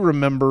if you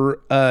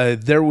remember,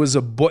 there was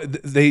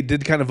they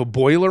did kind of a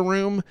boiler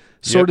room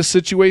sort of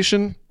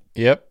situation.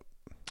 Yep.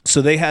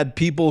 So they had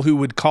people who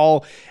would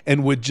call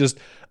and would just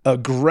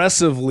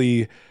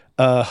aggressively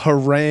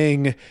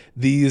harangue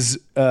these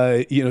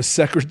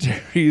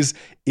secretaries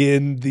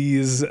in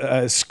these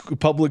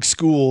public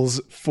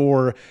schools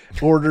for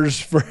orders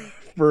for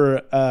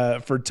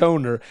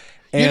toner.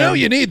 And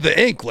you need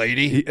the ink,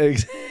 lady.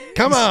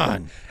 Come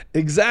on.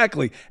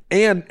 Exactly.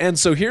 And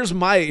so here's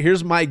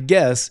my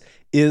guess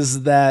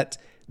is that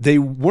they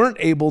weren't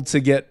able to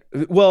get,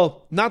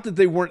 well, not that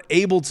they weren't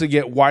able to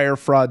get wire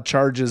fraud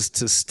charges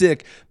to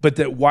stick, but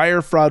that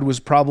wire fraud was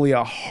probably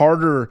a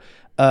harder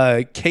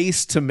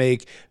case to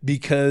make,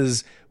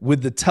 because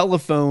with the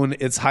telephone,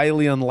 it's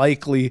highly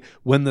unlikely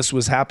when this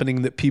was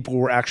happening that people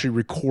were actually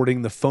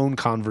recording the phone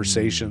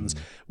conversations,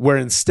 where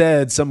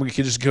instead someone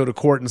could just go to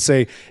court and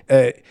say,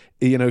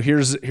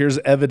 here's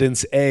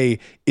evidence A,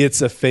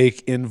 it's a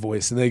fake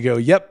invoice. And they go,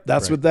 yep,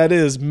 that's what that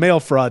is.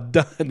 Mail fraud,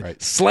 done.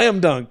 Right.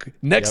 Slam dunk.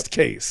 Next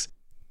case.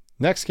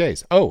 Next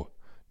case. Oh,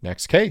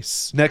 next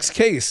case. Next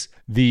case.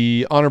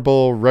 The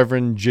Honorable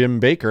Reverend Jim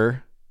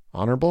Baker.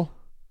 Honorable?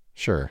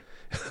 Sure.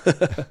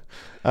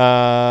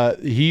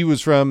 He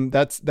was from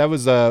that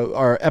was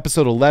our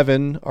episode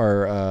 11,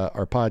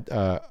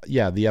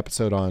 the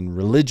episode on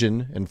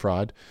religion and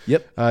fraud.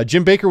 Yep.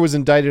 Jim Baker was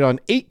indicted on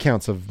 8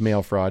 counts of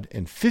mail fraud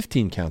and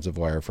 15 counts of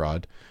wire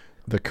fraud.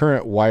 The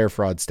current wire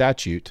fraud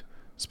statute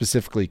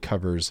specifically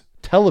covers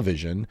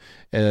television.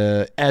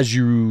 As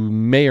you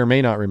may or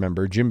may not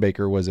remember, Jim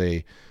Baker was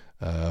a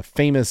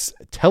famous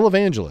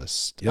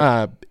televangelist.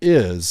 Yep.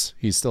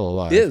 He's still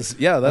alive?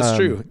 Yeah, that's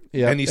true.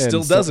 Yeah, and he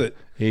still does it.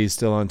 He's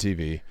still on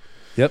TV.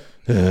 Yep.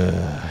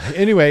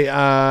 Anyway,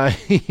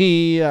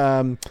 he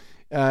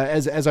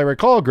as I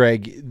recall,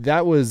 Greg,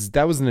 that was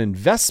an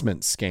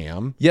investment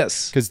scam.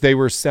 Yes, because they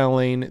were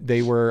selling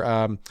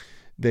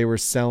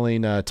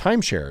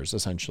timeshares,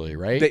 essentially,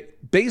 right?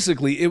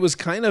 Basically, it was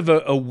kind of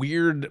a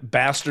weird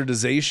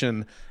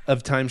bastardization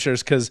of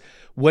timeshares, because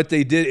what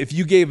they did, if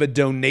you gave a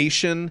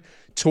donation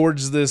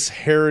towards this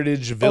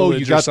heritage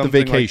village, you got or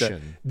something the vacation.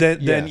 like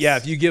that, then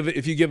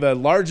if you give a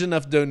large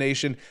enough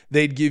donation,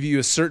 they'd give you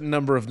a certain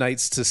number of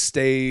nights to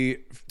stay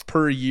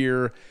per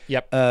year.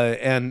 Yep.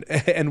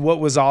 And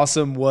what was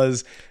awesome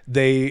was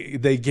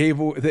they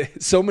gave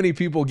so many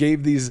people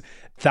gave these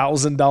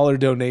 $1,000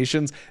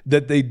 donations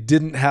that they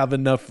didn't have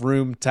enough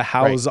room to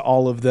house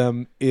all of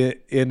them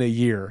in a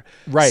year.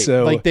 Right.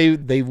 So like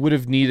they would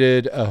have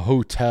needed a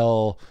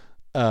hotel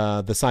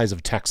the size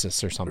of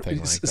Texas or something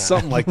like that.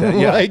 Something like that,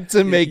 yeah. Like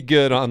to make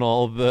good on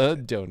all the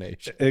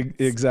donations.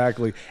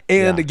 Exactly.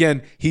 And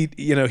again,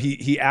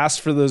 he asked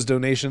for those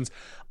donations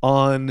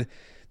on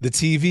the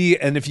TV.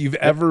 And if you've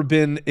ever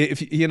been,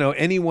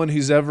 anyone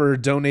who's ever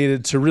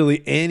donated to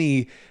really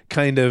any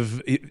kind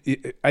of,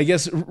 I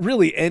guess,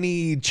 really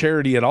any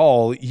charity at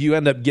all, you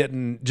end up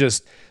getting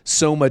just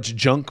so much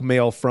junk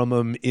mail from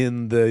them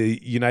in the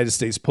United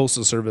States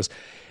Postal Service.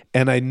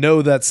 And I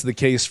know that's the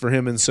case for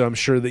him. And so I'm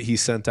sure that he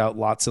sent out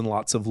lots and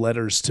lots of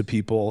letters to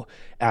people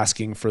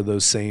asking for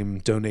those same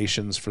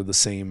donations for the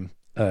same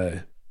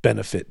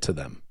benefit to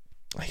them.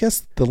 I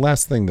guess the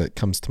last thing that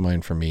comes to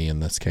mind for me in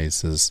this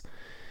case is,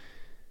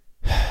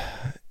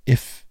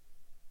 if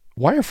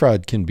wire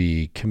fraud can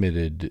be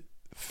committed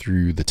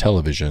through the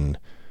television,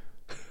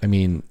 I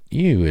mean,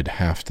 you would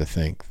have to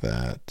think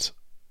that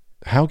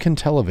how can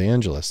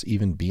televangelists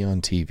even be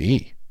on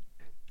TV?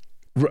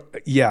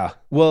 Yeah.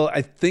 Well,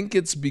 I think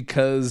it's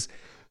because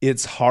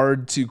it's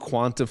hard to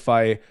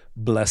quantify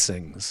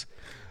blessings.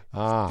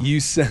 You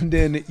send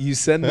in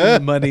the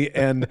money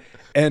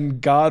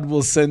and God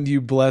will send you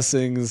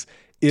blessings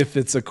if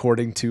it's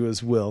according to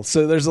his will.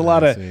 So there's a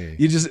lot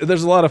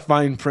there's a lot of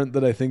fine print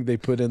that I think they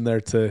put in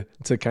there to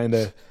kind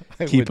of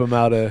keep them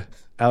out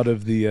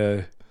of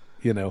the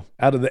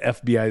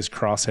FBI's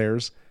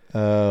crosshairs.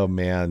 Oh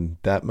man,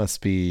 that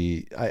must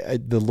be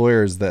the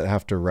lawyers that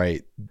have to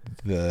write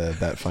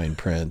that fine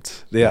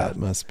print. Yeah,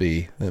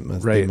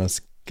 they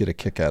must get a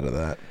kick out of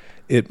that.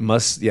 It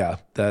must. Yeah,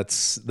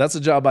 that's a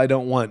job I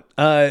don't want.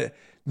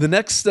 The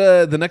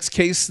next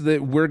case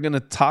that we're going to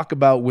talk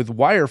about with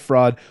wire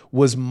fraud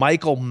was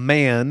Michael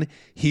Mann.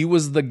 He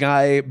was the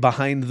guy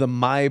behind the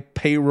My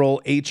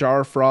Payroll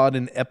HR fraud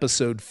in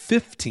episode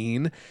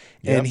 15.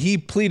 Yep. And he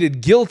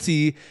pleaded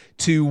guilty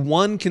to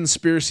one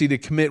conspiracy to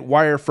commit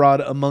wire fraud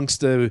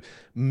amongst a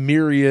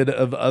myriad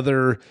of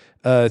other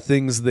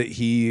things that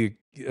he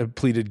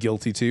pleaded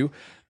guilty to.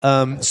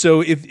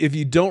 So if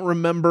you don't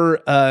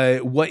remember,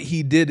 what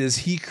he did is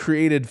he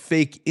created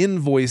fake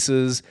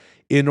invoices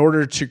in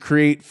order to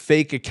create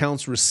fake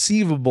accounts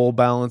receivable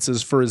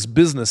balances for his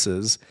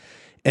businesses.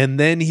 And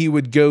then he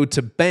would go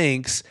to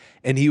banks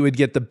and he would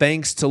get the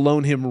banks to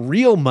loan him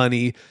real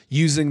money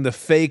using the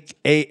fake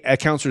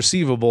accounts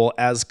receivable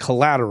as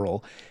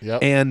collateral.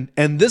 Yep. And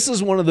this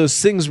is one of those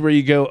things where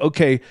you go,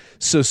 okay,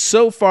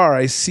 so far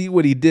I see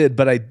what he did,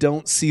 but I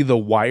don't see the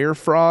wire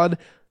fraud.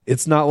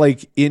 It's not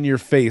like in your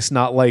face,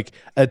 not like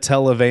a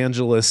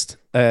televangelist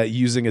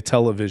using a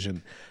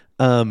television.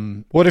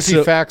 What if he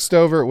faxed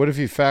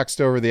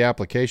over the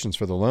applications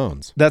for the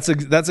loans? That's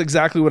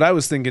exactly what I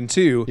was thinking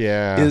too.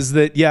 Yeah. Is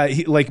that,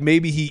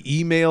 maybe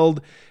he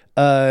emailed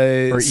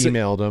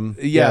him.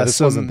 Yeah.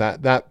 This wasn't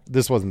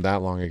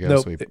that long ago.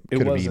 No, so he it could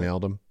have wasn't.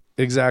 emailed him.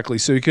 Exactly.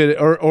 So he could,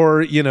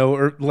 or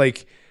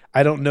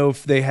I don't know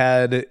if they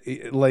had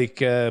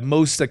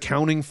most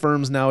accounting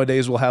firms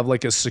nowadays will have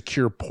like a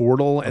secure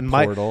portal.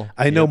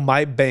 I know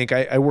my bank,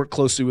 I work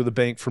closely with a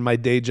bank for my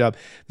day job.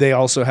 They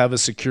also have a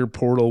secure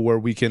portal where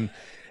we can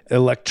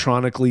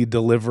electronically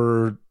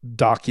deliver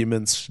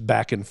documents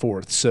back and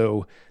forth.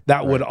 So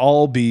that would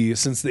all be,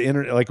 since the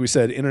internet, like we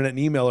said, internet and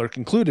email are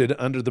concluded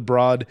under the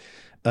broad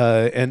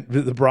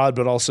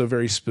but also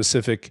very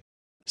specific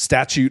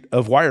statute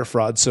of wire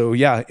fraud. So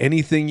yeah,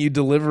 anything you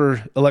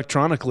deliver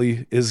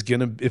electronically is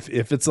gonna,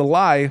 if it's a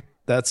lie,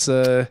 that's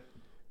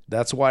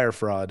wire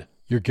fraud.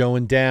 You're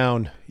going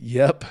down.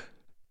 Yep.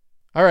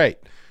 All right.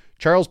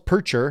 Charles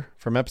Percher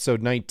from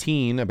episode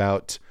 19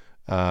 about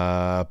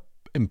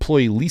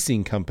employee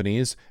leasing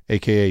companies,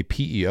 aka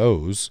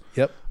PEOs.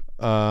 Yep.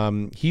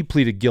 He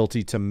pleaded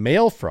guilty to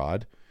mail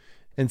fraud.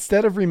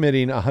 Instead of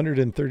remitting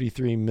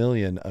 $133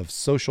 million of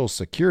Social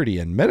Security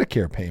and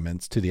Medicare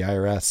payments to the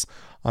IRS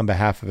on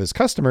behalf of his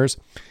customers,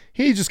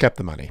 he just kept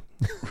the money.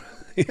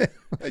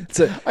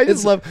 I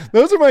just love,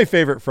 those are my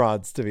favorite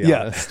frauds, to be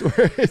honest,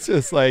 where it's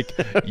just like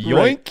yoink.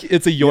 Right.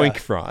 It's a yoink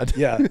fraud.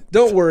 Yeah.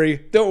 Don't worry.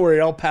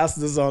 I'll pass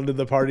this on to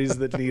the parties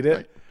that need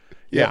it.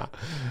 Yeah.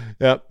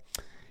 Yep.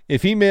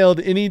 If he mailed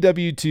any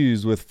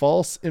W-2s with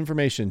false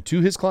information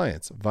to his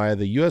clients via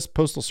the U.S.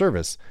 Postal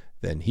Service,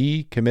 then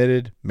he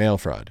committed mail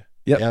fraud.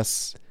 Yep.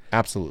 Yes,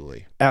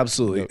 absolutely.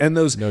 Absolutely.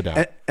 No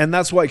doubt. And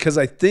that's why, because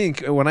I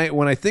think when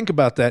I think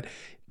about that,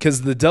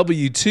 because the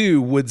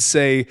W-2 would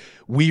say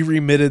we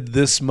remitted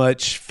this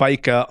much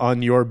FICA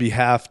on your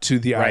behalf to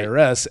the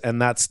IRS, and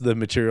that's the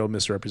material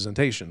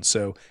misrepresentation.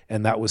 So,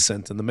 and that was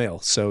sent in the mail.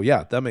 So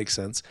yeah, that makes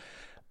sense.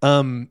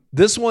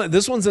 This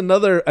one's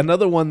another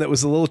one that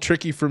was a little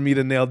tricky for me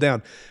to nail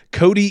down.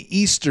 Cody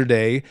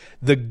Easterday,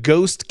 the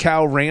ghost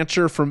cow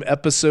rancher from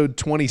episode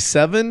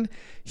 27,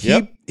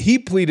 he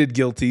pleaded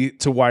guilty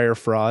to wire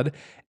fraud.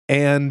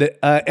 And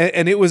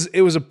it was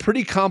a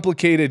pretty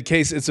complicated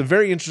case. It's a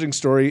very interesting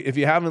story. If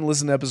you haven't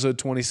listened to episode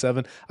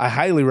 27, I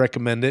highly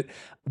recommend it.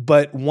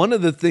 But one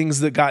of the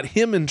things that got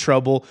him in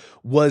trouble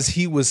was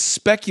he was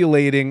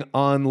speculating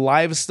on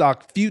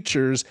livestock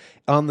futures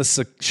on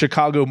the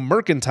Chicago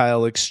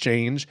Mercantile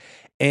Exchange.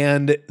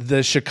 And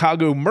the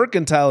Chicago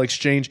Mercantile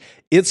Exchange,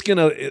 it's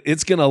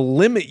gonna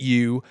limit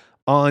you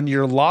on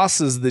your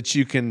losses that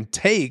you can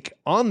take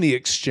on the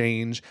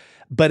exchange,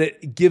 but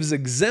it gives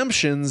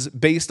exemptions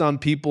based on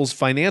people's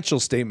financial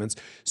statements.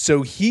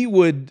 So he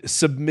would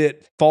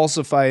submit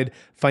falsified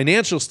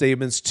financial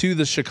statements to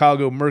the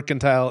Chicago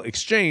Mercantile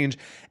Exchange.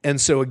 And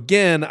so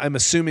again, I'm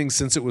assuming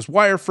since it was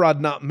wire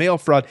fraud, not mail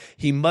fraud,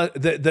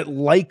 that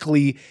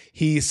likely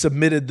he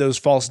submitted those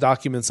false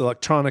documents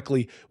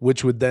electronically,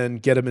 which would then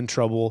get him in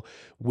trouble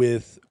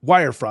with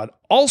wire fraud.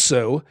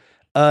 Also,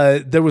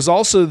 there was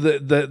also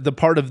the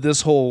part of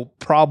this whole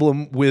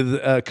problem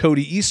with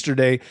Cody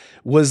Easterday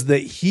was that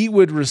he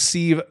would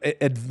receive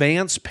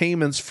advance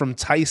payments from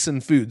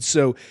Tyson Foods.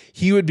 So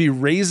he would be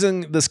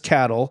raising this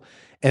cattle,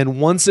 and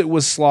once it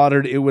was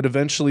slaughtered, it would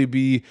eventually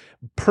be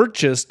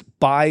purchased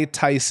by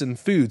Tyson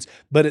Foods.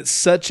 But it's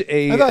such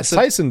a... I thought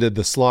Tyson did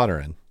the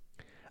slaughtering.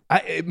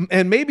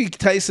 And maybe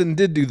Tyson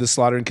did do the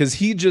slaughtering because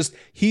he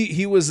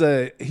was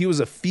a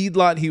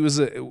feedlot. He was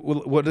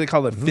what do they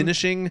call it?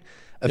 Finishing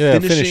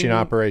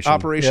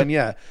operation.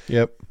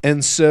 Yep.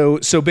 And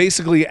so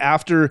basically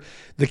after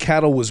the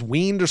cattle was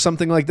weaned or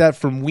something like that,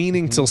 from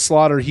weaning till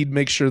slaughter, he'd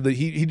make sure that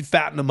he'd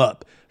fatten them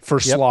up for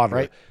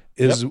slaughter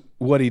is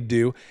what he'd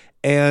do.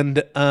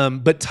 And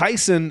but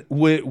Tyson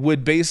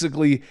would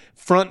basically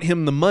front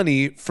him the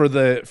money for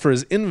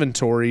his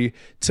inventory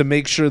to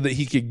make sure that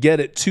he could get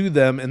it to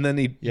them, and then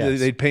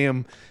they'd pay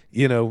him,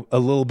 a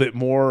little bit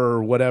more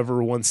or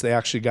whatever once they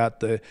actually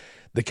got the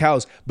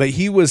cows. But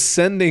he was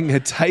sending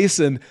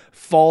Tyson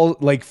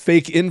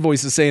fake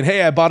invoices saying,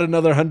 "Hey, I bought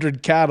another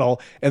 100 cattle,"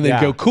 and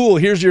they'd go, "Cool,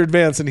 here's your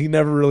advance." And he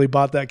never really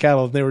bought that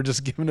cattle, and they were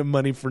just giving him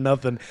money for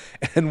nothing.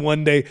 And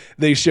one day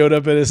they showed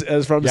up at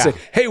his farm to say,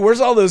 "Hey, where's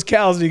all those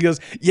cows?" And he goes,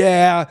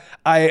 "Yeah,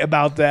 I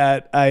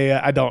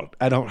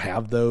don't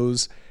have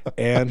those."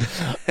 And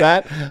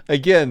that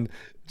again,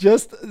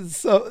 just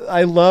so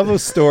I love a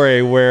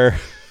story where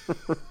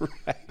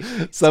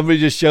somebody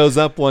just shows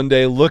up one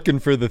day looking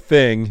for the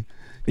thing.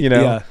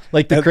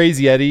 Like the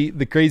Crazy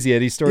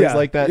Eddie stories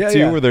like that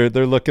too, where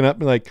they're looking up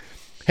and like,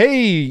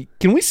 "Hey,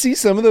 can we see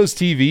some of those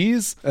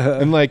TVs?"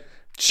 And like,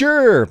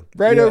 "Sure,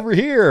 over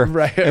here."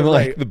 Right. And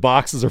like the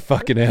boxes are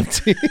fucking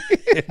empty.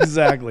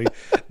 Exactly.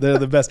 They're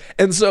the best.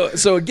 And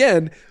so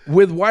again,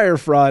 with wire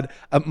fraud,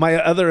 my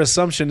other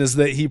assumption is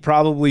that he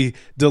probably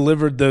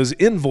delivered those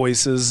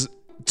invoices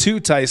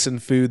to Tyson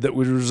Food that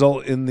would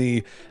result in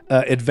the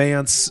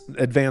advance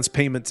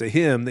payment to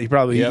him. That he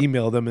probably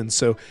emailed them, and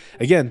so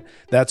again,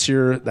 that's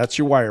your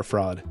wire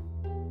fraud.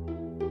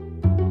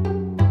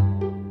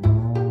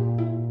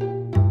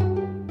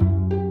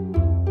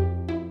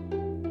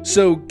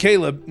 So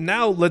Caleb,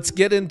 now let's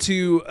get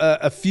into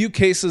a few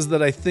cases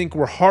that I think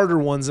were harder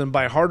ones, and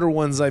by harder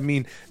ones I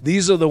mean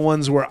these are the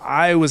ones where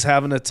I was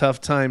having a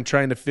tough time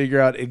trying to figure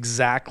out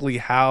exactly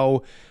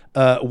how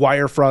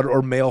wire fraud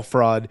or mail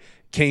fraud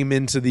came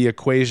into the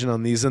equation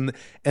on these.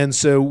 And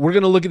so we're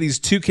going to look at these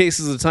two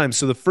cases at a time.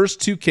 So the first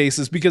two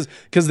cases, because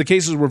the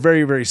cases were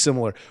very, very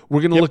similar,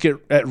 we're going to look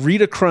at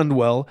Rita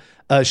Crundwell.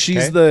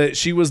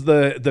 She was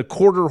the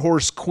quarter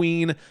horse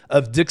queen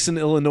of Dixon,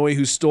 Illinois,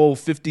 who stole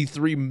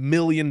 $53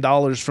 million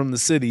from the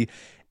city.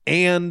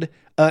 And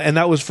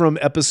that was from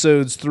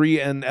episodes 3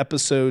 and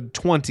episode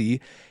 20.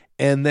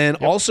 And then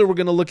also we're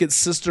going to look at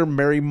Sister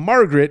Mary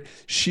Margaret.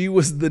 She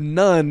was the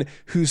nun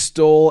who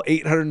stole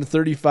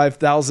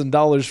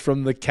 $835,000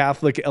 from the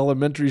Catholic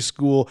elementary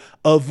school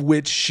of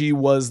which she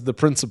was the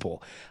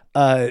principal.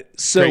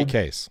 Great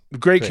case.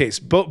 Great case.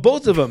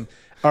 Both of them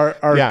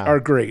are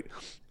great.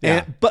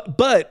 Yeah.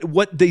 But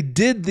what they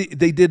did,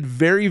 they were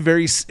very,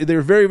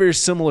 very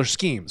similar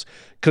schemes.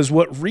 Because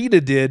what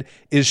Rita did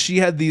is she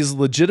had these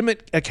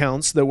legitimate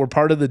accounts that were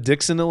part of the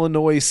Dixon,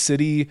 Illinois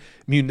city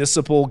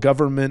municipal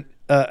government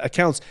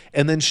accounts.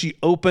 And then she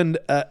opened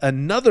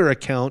another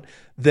account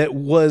that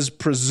was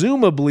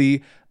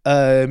presumably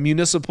a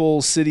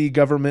municipal city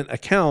government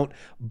account,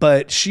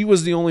 but she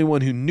was the only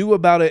one who knew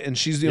about it, and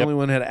she's the only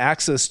one who had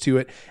access to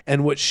it.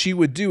 And what she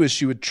would do is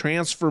she would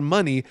transfer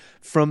money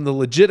from the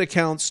legit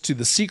accounts to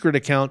the secret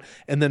account,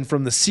 and then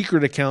from the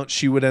secret account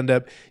she would end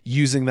up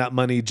using that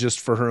money just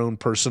for her own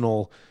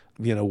personal,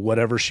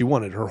 whatever she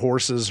wanted, her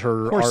horses,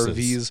 her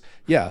RVs.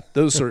 Yeah,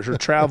 those sort of, her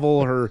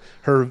travel,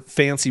 her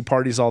fancy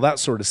parties, all that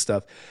sort of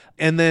stuff.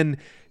 And then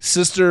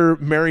Sister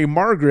Mary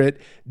Margaret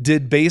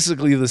did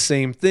basically the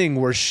same thing,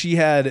 where she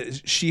had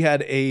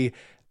a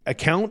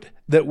account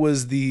that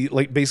was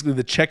basically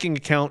the checking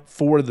account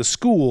for the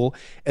school,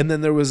 and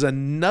then there was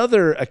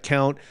another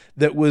account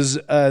that was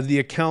the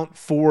account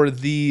for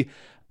the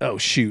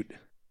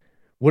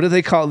what do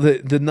they call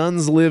it? The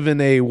nuns live in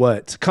a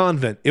what?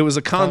 Convent. It was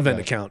a convent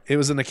account. It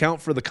was an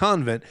account for the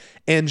convent.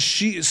 And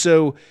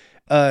the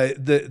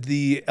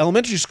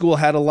elementary school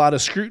had a lot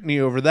of scrutiny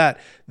over that.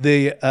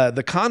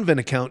 The convent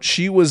account,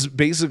 she was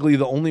basically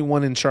the only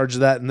one in charge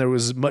of that, and there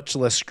was much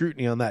less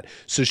scrutiny on that.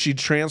 So she'd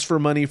transfer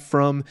money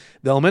from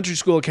the elementary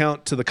school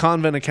account to the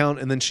convent account,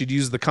 and then she'd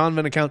use the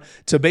convent account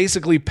to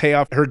basically pay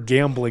off her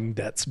gambling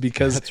debts,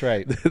 because that's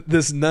right.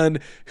 This nun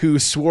who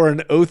swore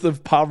an oath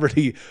of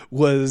poverty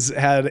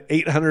had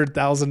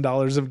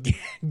 $800,000 of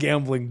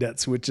gambling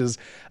debts, which is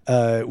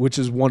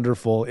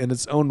wonderful in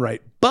its own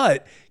right.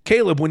 But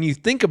Caleb, when you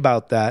think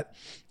about that,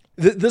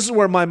 this is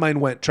where my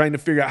mind went, trying to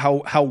figure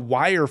out how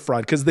wire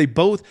fraud, because in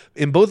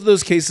both of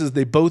those cases,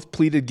 they both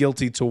pleaded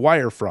guilty to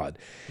wire fraud.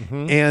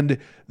 Mm-hmm. And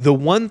the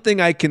one thing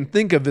I can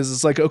think of is,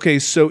 it's like, okay,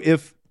 so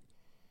if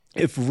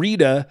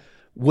Rita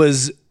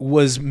was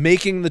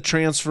making the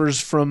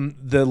transfers from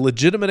the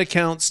legitimate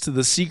accounts to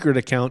the secret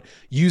account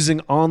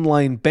using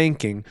online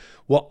banking,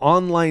 well,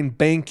 online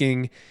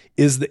banking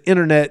is the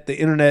internet. The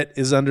internet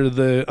is under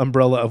the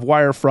umbrella of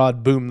wire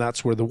fraud. Boom,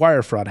 that's where the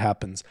wire fraud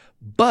happens.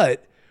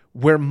 But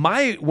where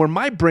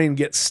my brain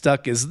gets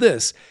stuck is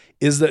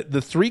that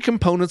the three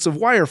components of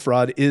wire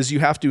fraud is you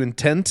have to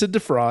intend to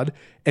defraud,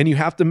 and you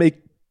have to make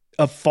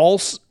a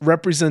false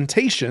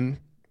representation,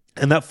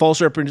 and that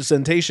false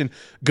representation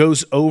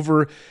goes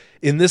over,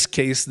 in this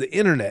case, the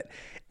internet.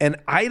 And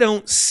I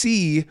don't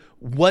see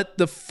what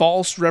the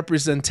false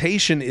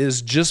representation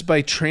is just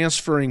by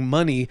transferring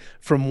money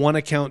from one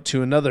account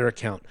to another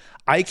account.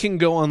 I can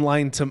go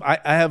online I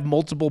have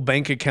multiple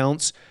bank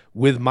accounts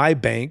with my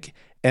bank,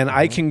 and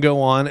I can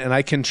go on and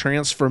I can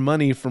transfer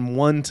money from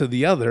one to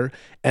the other.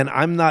 And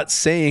I'm not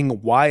saying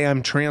why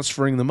I'm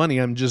transferring the money.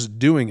 I'm just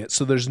doing it.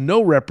 So there's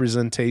no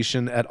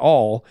representation at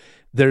all.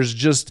 There's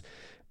just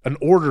an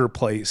order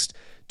placed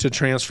to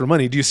transfer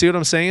money. Do you see what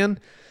I'm saying?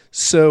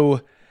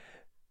 So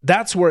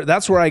that's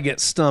where I get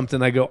stumped,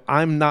 and I go,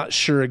 I'm not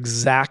sure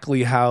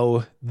exactly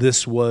how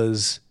this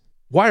was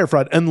wire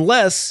fraud,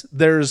 unless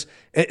this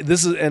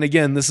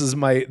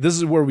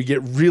is where we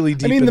get really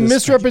deep. I mean, the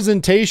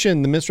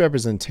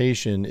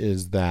misrepresentation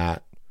is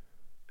that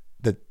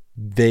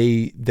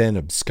they then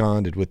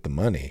absconded with the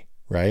money,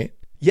 right?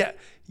 Yeah.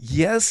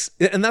 Yes.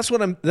 And that's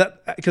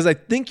because I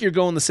think you're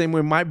going the same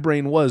way my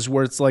brain was,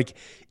 where it's like,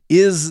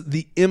 is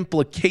the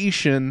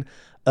implication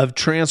of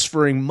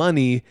transferring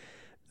money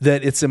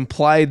that it's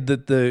implied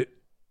that the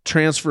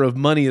transfer of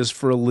money is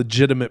for a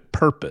legitimate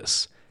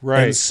purpose.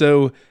 Right. And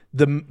so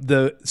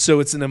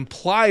so it's an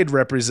implied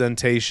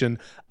representation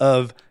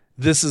of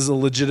this is a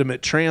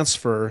legitimate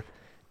transfer.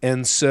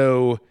 And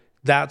so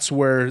that's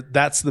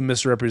the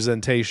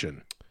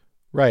misrepresentation.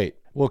 Right.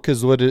 Well,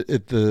 because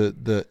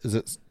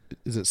is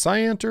it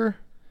scienter?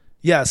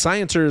 Yeah,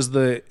 scienter is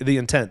the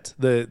intent,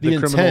 the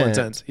criminal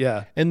intent.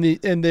 Yeah. And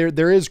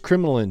there is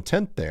criminal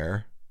intent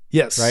there.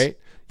 Yes. Right?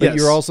 But yes.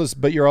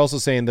 You're also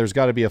saying there's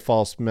got to be a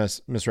false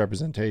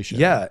misrepresentation.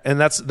 Yeah, and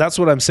that's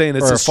what I'm saying.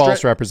 It's not a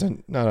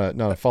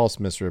false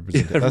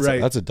misrepresentation. Yeah, right.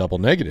 That's a double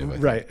negative. I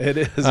think. Right, it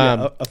is.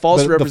 A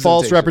false representation. The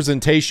false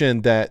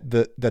representation that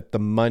the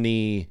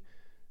money,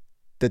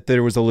 that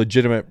there was a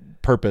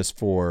legitimate purpose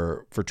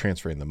for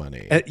transferring the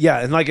money.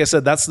 And like I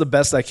said, that's the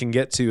best I can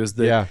get to, is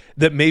that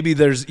maybe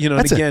there's,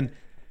 and again,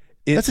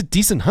 That's a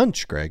decent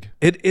hunch, Greg.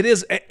 It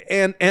is,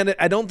 and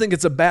I don't think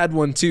it's a bad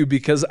one too,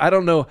 because I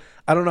don't know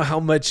how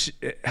much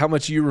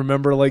you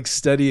remember like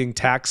studying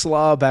tax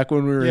law back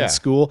when we were in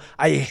school.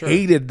 I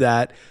hated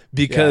that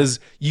because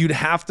you'd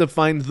have to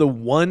find the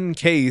one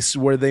case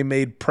where they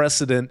made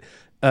precedent.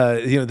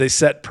 They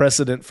set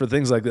precedent for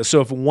things like this.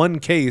 So if one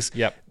case,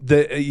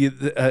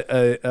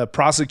 a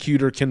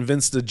prosecutor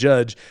convinced a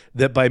judge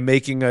that by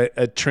making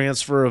a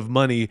transfer of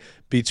money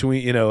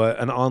between,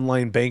 an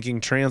online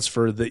banking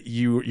transfer, that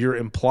you're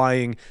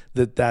implying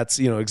that that's,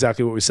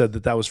 exactly what we said,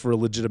 that was for a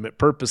legitimate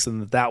purpose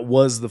and that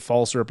was the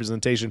false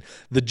representation.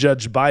 The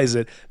judge buys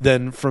it.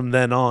 Then from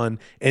then on,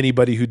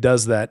 anybody who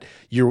does that,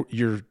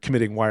 you're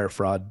committing wire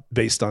fraud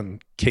based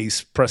on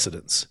case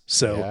precedents.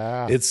 So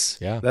that's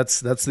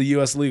the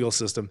U.S. legal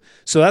system.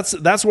 So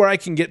that's where I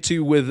can get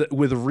to with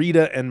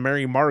Rita and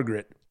Mary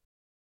Margaret.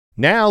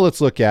 Now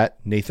let's look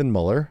at Nathan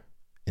Muller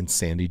and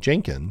Sandy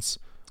Jenkins.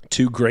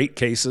 Two great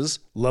cases.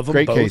 Love them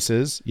both. Great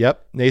cases.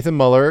 Yep. Nathan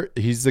Muller,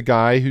 he's the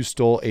guy who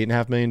stole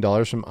 $8.5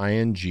 million from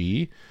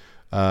ING.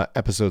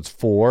 Episodes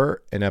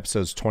 4 and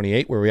episodes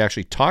 28, where we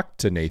actually talked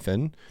to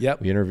Nathan.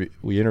 Yep.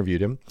 We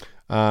interviewed him.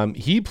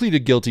 He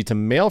pleaded guilty to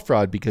mail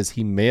fraud because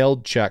he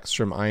mailed checks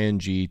from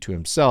ING to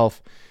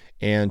himself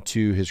and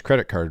to his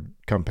credit card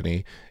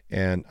company.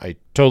 And I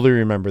totally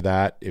remember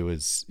that. It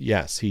was,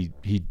 he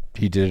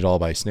did it all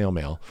by snail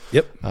mail.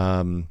 Yep.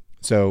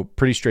 So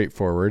pretty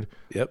straightforward.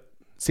 Yep.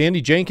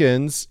 Sandy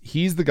Jenkins,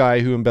 he's the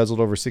guy who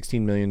embezzled over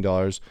 $16 million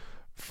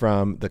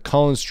from the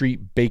Collins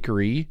Street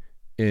Bakery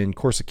in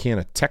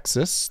Corsicana,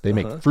 Texas. They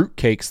make fruit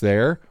cakes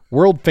there,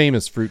 world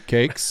famous fruit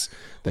cakes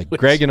that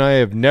Greg and I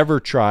have never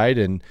tried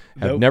and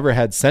have never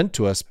had sent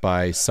to us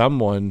by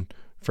someone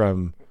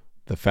from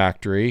the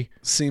factory.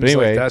 Seems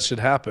like that should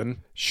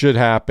happen. Should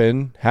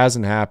happen.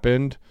 Hasn't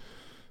happened.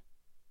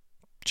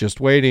 Just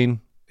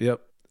waiting.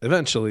 Yep.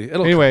 Eventually.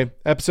 Anyway,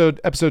 episode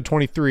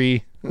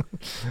 23.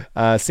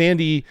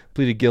 Sandy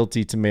pleaded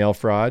guilty to mail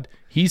fraud.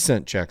 He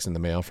sent checks in the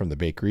mail from the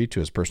bakery to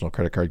his personal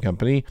credit card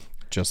company,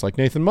 just like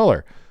Nathan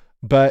Muller.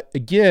 But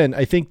again,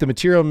 I think the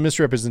material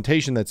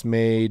misrepresentation that's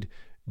made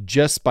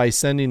just by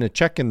sending a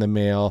check in the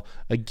mail,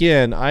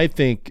 again, I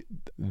think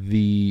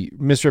the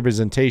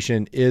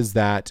misrepresentation is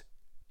that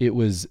it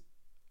was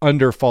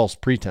under false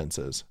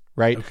pretenses,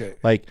 right? Okay.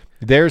 Like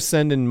they're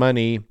sending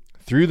money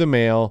through the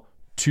mail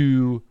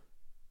to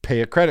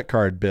pay a credit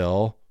card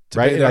bill,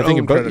 right? Their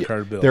own credit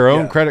card bill. Their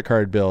own credit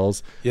card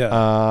bills.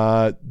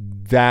 Yeah.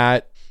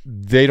 That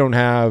they don't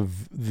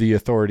have the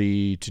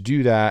authority to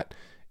do that.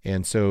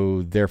 And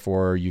so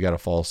therefore you got a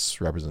false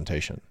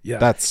representation. Yeah.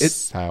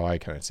 That's how I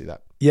kind of see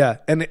that. Yeah.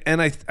 And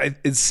I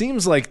it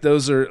seems like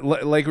those are,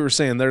 like we were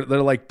saying, they're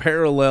like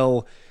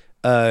parallel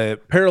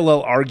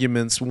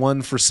arguments,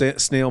 one for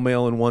snail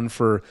mail and one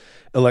for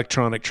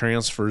electronic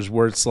transfers,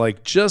 where it's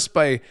like just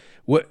by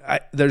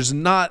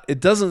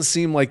it doesn't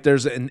seem like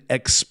there's an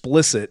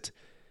explicit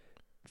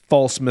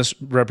false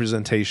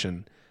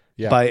misrepresentation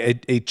by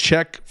a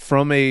check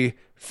from a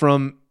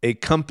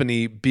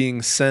company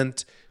being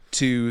sent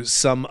to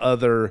some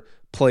other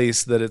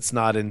place that it's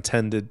not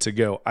intended to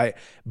go.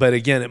 But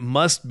again, it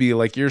must be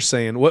like you're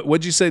saying.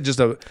 What'd you say? Just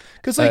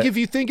because if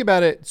you think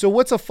about it, so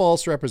what's a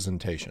false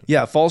representation?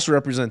 Yeah, false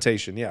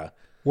representation. Yeah.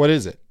 What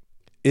is it?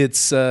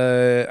 It's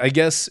I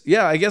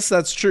guess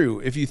that's true.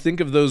 If you think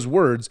of those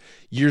words,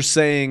 you're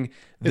saying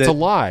that it's a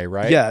lie,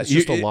 right? Yeah, it's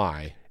just a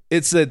lie.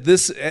 It's that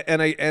this,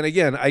 and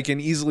again, I can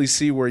easily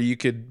see where you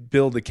could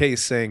build a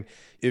case saying,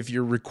 if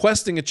you're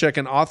requesting a check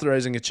and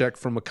authorizing a check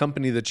from a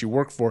company that you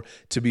work for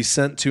to be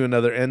sent to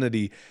another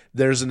entity,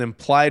 there's an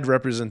implied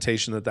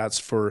representation that that's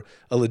for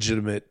a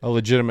legitimate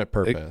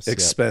purpose,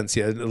 expense,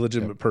 a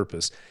legitimate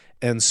purpose.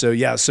 And so,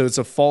 so it's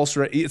a false.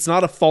 It's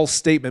not a false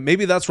statement.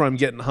 Maybe that's where I'm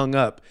getting hung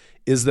up.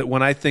 Is that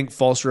when I think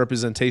false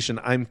representation,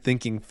 I'm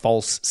thinking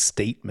false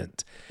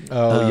statement.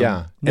 Oh,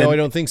 yeah. No, I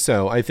don't think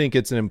so. I think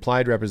it's an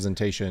implied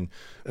representation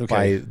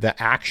by the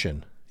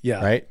action.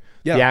 Yeah. Right?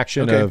 Yeah. The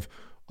action of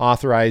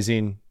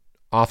authorizing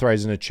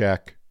a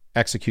check,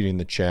 executing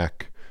the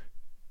check,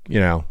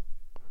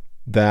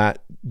 that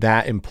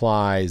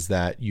implies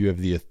that you have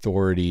the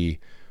authority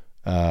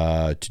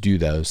to do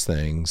those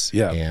things.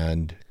 Yeah.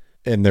 And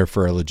they're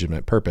for a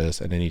legitimate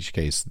purpose. And in each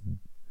case,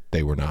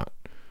 they were not.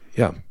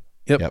 Yeah.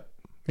 Yep.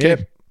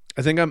 Okay.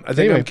 I think I'm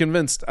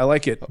convinced. I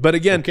like it. But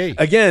again,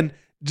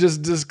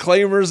 just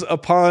disclaimers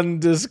upon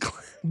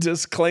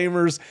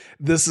disclaimers.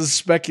 This is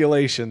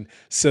speculation.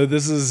 So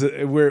this is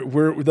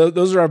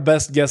those are our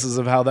best guesses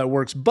of how that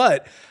works.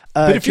 But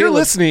if you're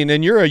listening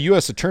and you're a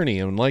U.S. attorney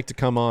and would like to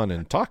come on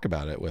and talk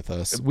about it with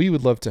us, we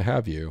would love to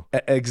have you.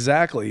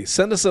 Exactly.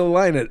 Send us a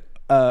line at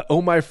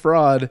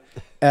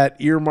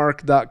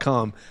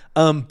ohmyfraud@earmark.com.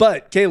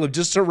 But Caleb,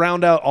 just to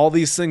round out all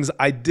these things,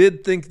 I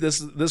did think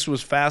this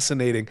was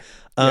fascinating.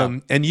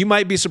 And you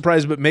might be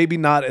surprised, but maybe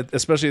not,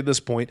 especially at this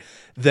point,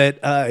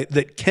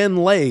 that Ken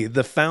Lay,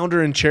 the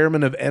founder and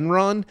chairman of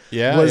Enron,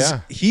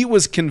 he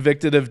was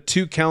convicted of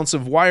 2 counts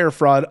of wire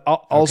fraud,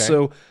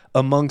 also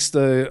amongst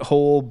a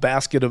whole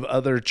basket of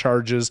other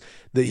charges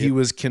that he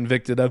was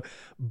convicted of.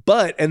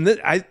 But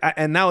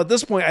and now at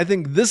this point, I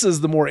think this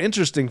is the more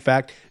interesting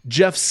fact.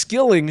 Jeff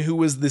Skilling, who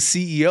was the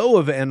CEO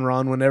of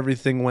Enron when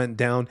everything went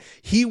down,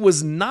 he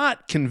was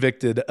not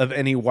convicted of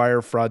any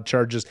wire fraud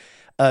charges.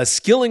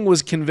 Skilling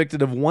was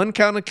convicted of 1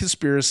 count of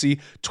conspiracy,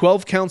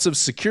 12 counts of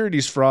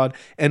securities fraud,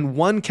 and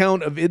 1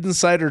 count of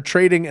insider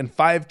trading, and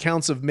 5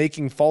 counts of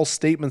making false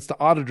statements to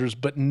auditors,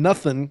 but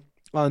nothing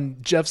on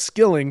Jeff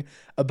Skilling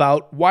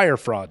about wire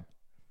fraud.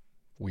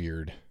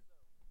 Weird.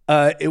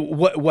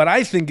 What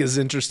I think is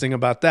interesting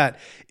about that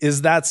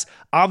is that's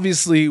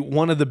obviously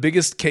one of the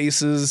biggest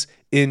cases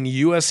in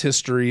U.S.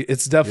 history.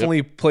 It's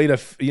definitely played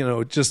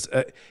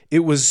it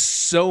was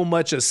so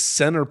much a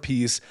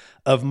centerpiece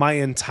of my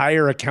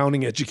entire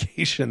accounting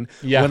education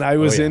when I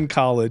was in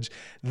college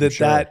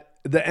and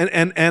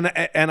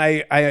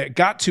I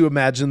got to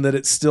imagine that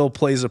it still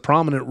plays a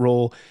prominent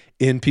role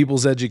in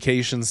people's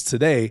educations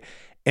today.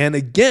 And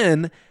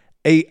again,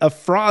 a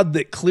fraud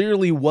that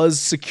clearly was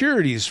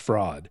securities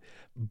fraud.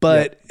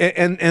 But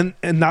and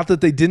not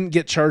that they didn't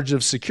get charged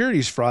of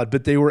securities fraud,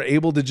 but they were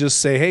able to just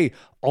say, hey,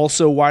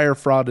 also wire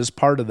fraud is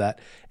part of that.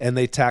 And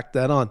they tacked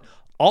that on.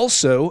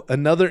 Also,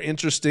 another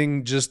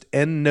interesting just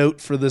end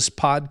note for this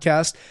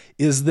podcast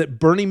is that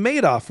Bernie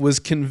Madoff was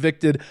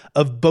convicted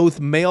of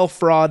both mail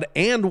fraud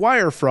and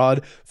wire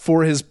fraud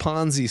for his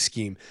Ponzi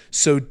scheme.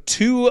 So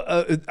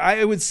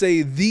I would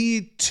say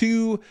the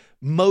 2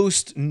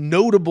 most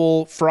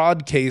notable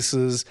fraud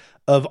cases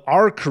of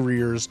our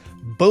careers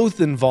both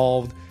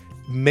involved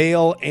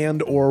mail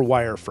and or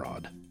wire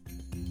fraud.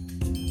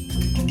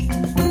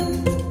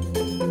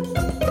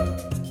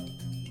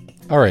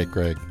 All right,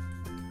 Greg.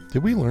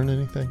 Did we learn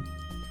anything?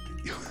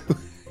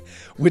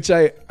 Which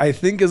I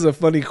think is a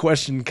funny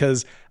question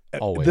because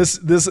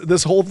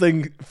this whole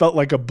thing felt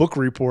like a book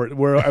report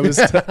where I was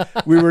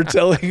we were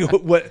telling you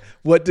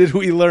what did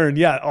we learn?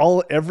 Yeah,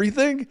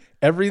 everything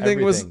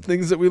was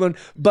things that we learned.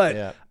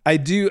 But I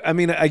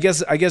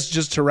guess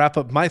just to wrap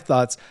up my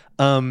thoughts,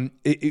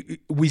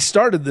 we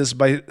started this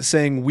by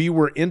saying we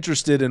were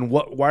interested in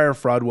what wire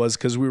fraud was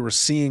because we were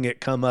seeing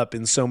it come up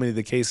in so many of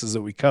the cases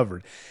that we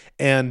covered.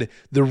 And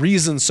the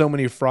reason so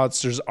many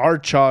fraudsters are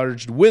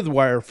charged with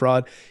wire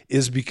fraud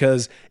is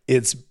because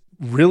it's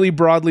really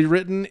broadly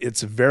written.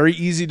 It's very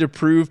easy to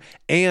prove.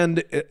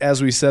 And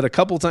as we said a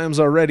couple times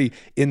already,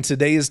 in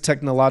today's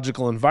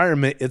technological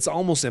environment, it's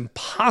almost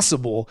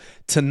impossible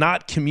to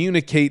not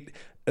communicate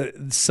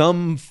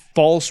some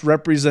false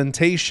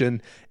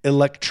representation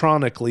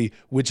electronically,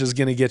 which is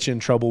going to get you in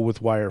trouble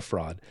with wire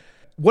fraud.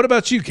 What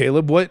about you,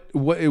 Caleb? What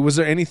was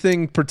there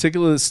anything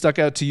particular that stuck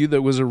out to you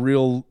that was a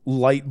real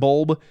light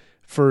bulb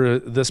for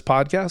this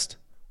podcast?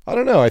 I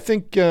don't know. I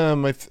think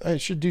I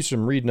should do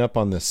some reading up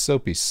on this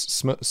Soapy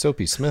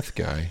Smith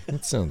guy.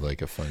 That sounds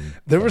like a fun.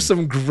 There were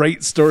some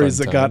great stories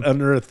that got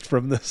unearthed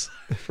from this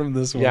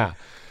one.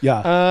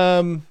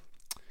 Yeah.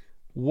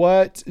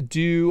 What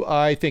do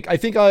I think? I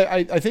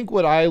think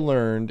what I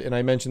learned, and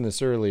I mentioned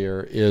this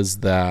earlier, is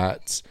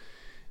that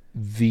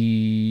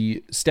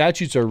the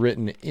statutes are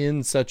written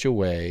in such a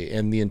way,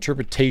 and the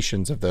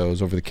interpretations of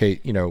those over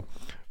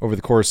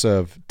the course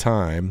of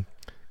time,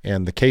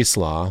 and the case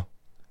law,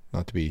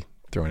 not to be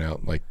throwing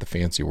out like the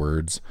fancy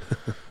words,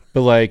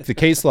 but like the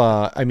case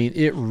law, I mean,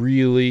 it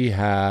really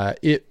I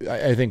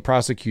think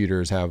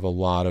prosecutors have a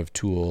lot of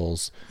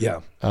tools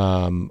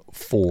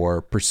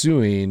for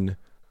pursuing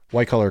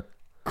white collar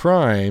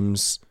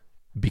crimes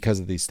because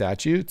of these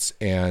statutes.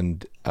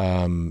 And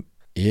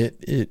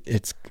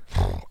it's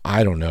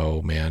I don't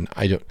know, man.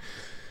 I don't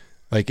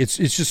like it's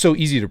just so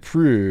easy to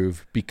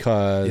prove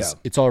because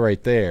it's all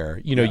right there.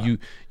 You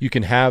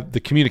can have the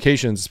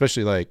communications,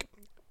 especially like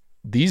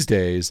these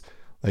days,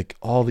 like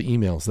all the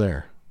emails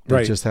there.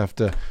 They just have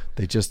to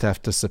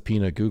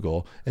subpoena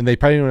Google, and they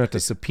probably don't have to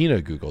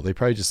subpoena Google. They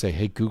probably just say,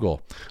 "Hey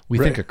Google, we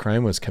think a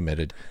crime was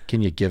committed.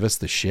 Can you give us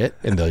the shit?"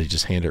 And they'll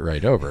just hand it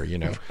right over.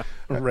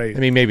 Right. I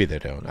mean, maybe they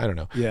don't. I don't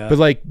know. Yeah. But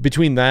like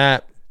between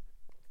that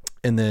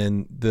and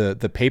then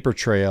the paper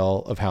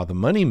trail of how the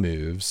money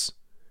moves,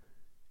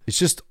 it's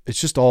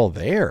just all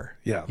there.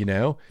 Yeah.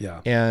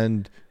 Yeah.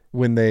 And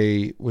when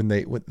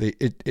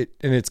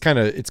it's kind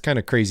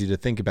of crazy to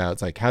think about.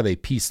 It's like how they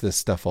piece this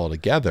stuff all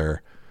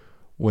together.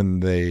 When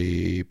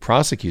they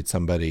prosecute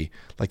somebody,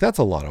 like that's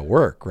a lot of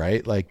work,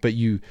 right? Like, but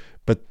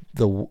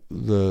the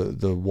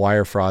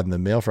wire fraud and the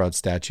mail fraud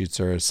statutes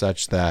are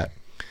such that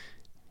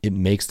it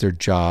makes their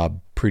job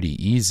pretty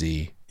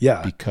easy.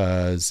 Yeah.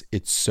 Because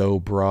it's so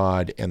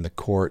broad, and the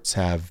courts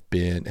have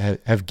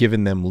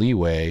given them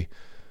leeway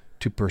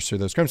to pursue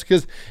those crimes.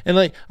 And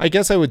like, I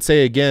guess I would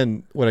say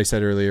again, what I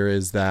said earlier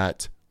is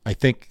that I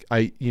think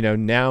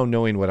now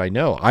knowing what I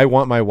know, I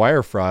want my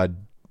wire fraud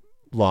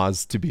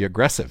laws to be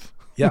aggressive.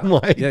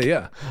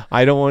 Yeah.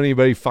 I don't want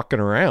anybody fucking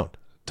around.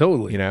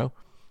 Totally.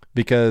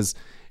 Because,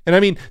 and I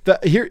mean,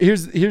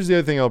 here's the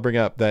other thing I'll bring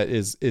up that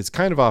is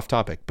kind of off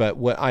topic, but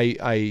what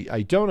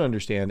I don't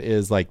understand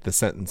is like the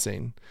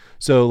sentencing.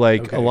 So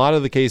like a lot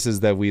of the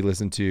cases that we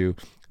listen to,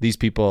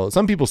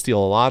 some people steal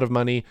a lot of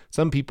money.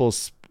 Some people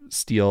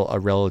steal a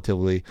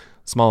relatively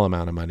small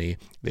amount of money.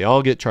 They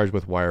all get charged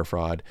with wire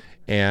fraud,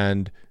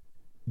 and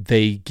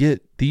they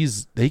get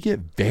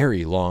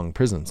very long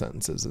prison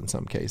sentences in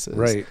some cases.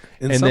 Right.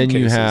 And then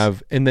you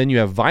have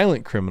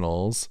violent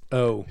criminals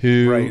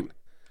who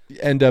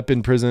end up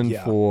in prison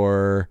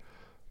for,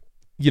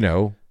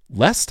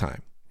 less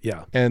time.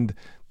 Yeah. And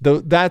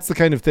that's the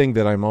kind of thing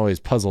that I'm always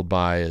puzzled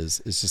by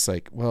is just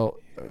like, well,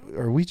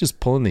 are we just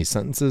pulling these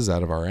sentences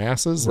out of our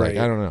asses? Right.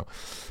 Like, I don't know.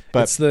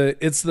 But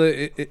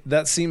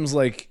that seems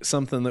like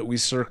something that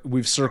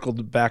we've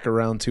circled back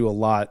around to a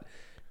lot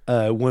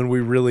when we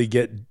really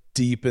get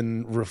deep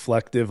and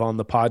reflective on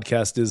the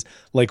podcast is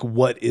like,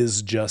 what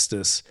is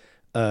justice?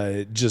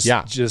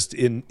 Just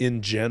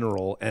in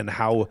general, and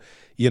how,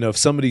 if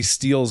somebody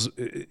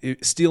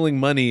stealing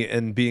money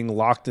and being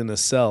locked in a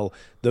cell,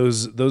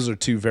 those are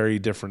two very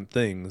different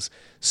things.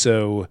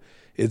 So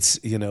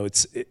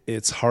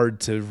it's hard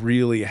to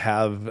really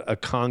have a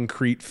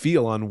concrete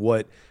feel on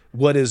what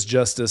is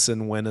justice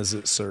and when is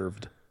it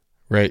served.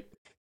 Right.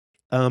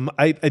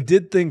 I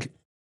did think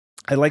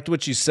I liked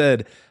what you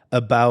said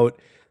about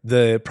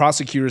the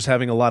prosecutors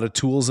having a lot of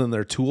tools in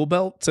their tool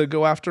belt to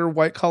go after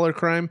white collar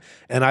crime.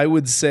 And I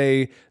would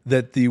say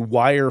that the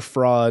wire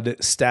fraud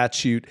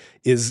statute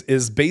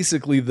is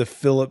basically the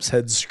Phillips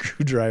head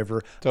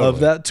screwdriver of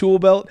that tool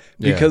belt,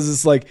 because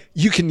it's like,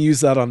 you can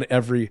use that on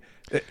every,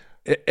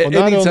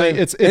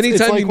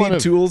 anytime like you need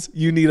tools,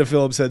 you need a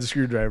Phillips head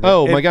screwdriver.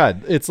 My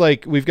God. It's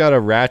like, we've got a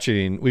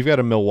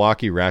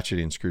Milwaukee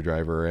ratcheting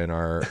screwdriver in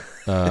our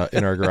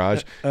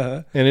garage.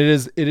 And it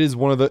is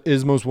one of the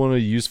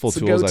useful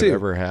tools I've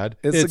ever had.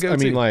 It's a go-to. I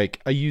mean, like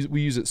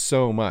we use it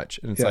so much,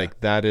 and it's like,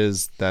 that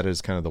is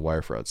kind of the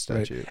wire fraud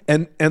statute.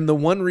 Right. And the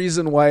one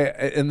reason why,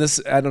 and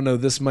this, I don't know,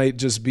 this might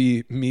just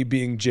be me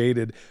being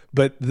jaded,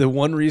 but the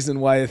one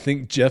reason why I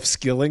think Jeff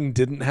Skilling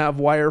didn't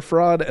have wire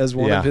fraud as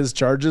one of his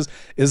charges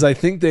is I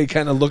think they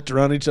kind of looked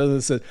around each other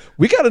and said,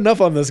 we got enough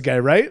on this guy,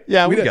 right?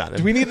 Yeah, we got him.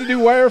 Do we need to do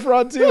wire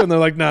fraud too? And they're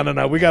like, no,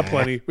 we got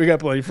plenty.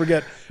 Forget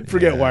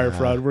wire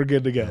fraud. We're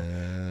good to go.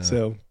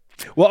 So,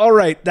 well, all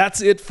right.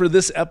 That's it for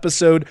this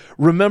episode.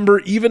 Remember,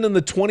 even in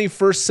the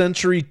 21st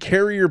century,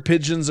 carrier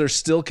pigeons are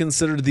still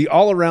considered the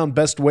all-around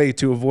best way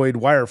to avoid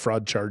wire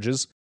fraud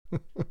charges.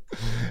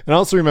 And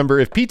also remember,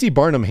 if P.T.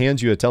 Barnum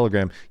hands you a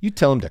telegram, you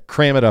tell him to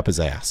cram it up his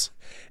ass.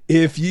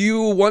 If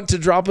you want to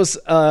drop us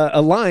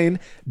a line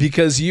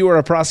because you are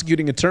a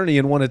prosecuting attorney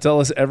and want to tell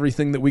us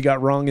everything that we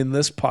got wrong in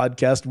this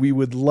podcast, we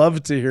would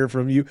love to hear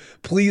from you.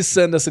 Please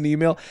send us an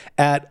email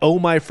at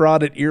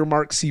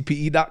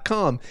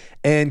ohmyfraud@earmarkcpe.com.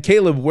 And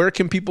Caleb, where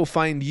can people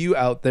find you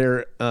out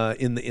there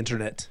in the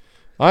internet?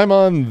 I'm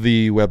on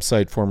the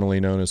website formerly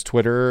known as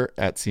Twitter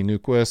at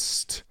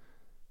 @CNewquist,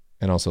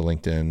 and also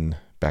LinkedIn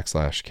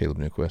 /Caleb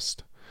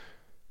Newquist.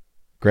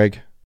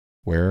 Greg,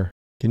 where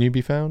can you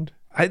be found?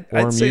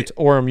 I'd say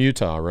Orem,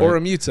 Utah, right?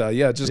 Orem, Utah.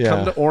 Yeah, just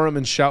come to Orem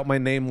and shout my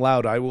name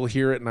loud. I will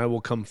hear it and I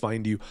will come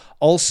find you.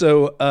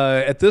 Also,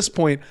 at this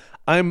point,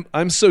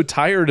 I'm so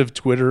tired of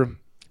Twitter.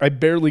 I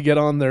barely get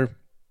on there.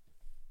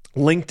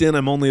 LinkedIn,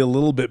 I'm only a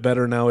little bit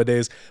better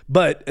nowadays,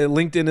 but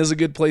LinkedIn is a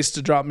good place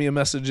to drop me a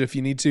message if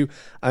you need to.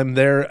 I'm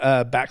there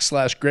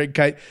 /Greg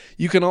Kite.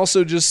 You can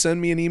also just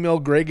send me an email,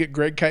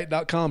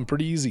 greg@gregkite.com.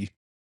 Pretty easy.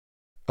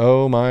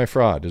 Oh My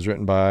Fraud is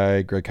written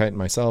by Greg Kite and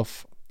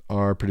myself.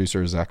 Our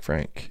producer is Zach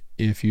Frank.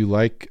 If you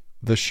like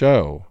the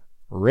show,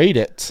 rate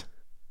it.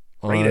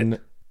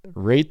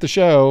 Rate the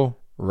show,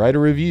 write a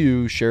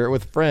review, share it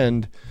with a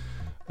friend,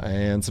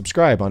 and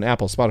subscribe on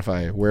Apple,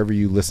 Spotify, wherever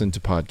you listen to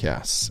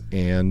podcasts.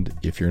 And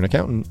if you're an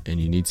accountant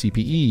and you need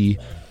CPE,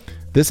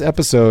 this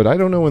episode, I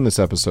don't know when this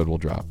episode will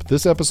drop.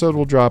 This episode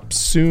will drop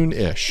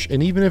soon-ish.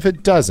 And even if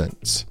it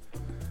doesn't,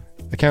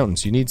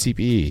 accountants, you need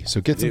CPE.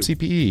 So get some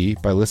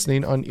CPE by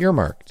listening on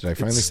Earmark. Did I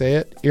finally say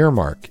it?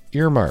 Earmark,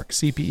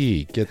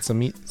 CPE. Get some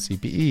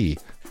CPE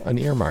on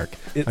Earmark.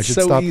 I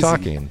should stop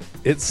talking.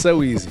 It's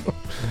so easy.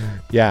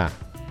 Yeah,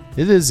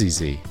 it is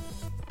easy.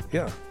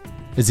 Yeah.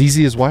 As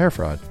easy as wire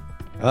fraud.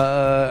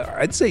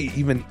 I'd say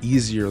even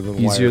easier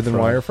than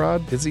wire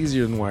fraud? It's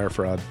easier than wire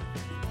fraud.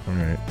 All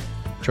right.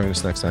 Join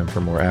us next time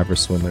for more avarice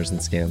swindlers and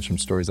scams from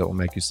stories that will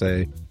make you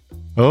say,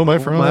 "Oh, my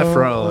fraud." My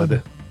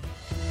fraud.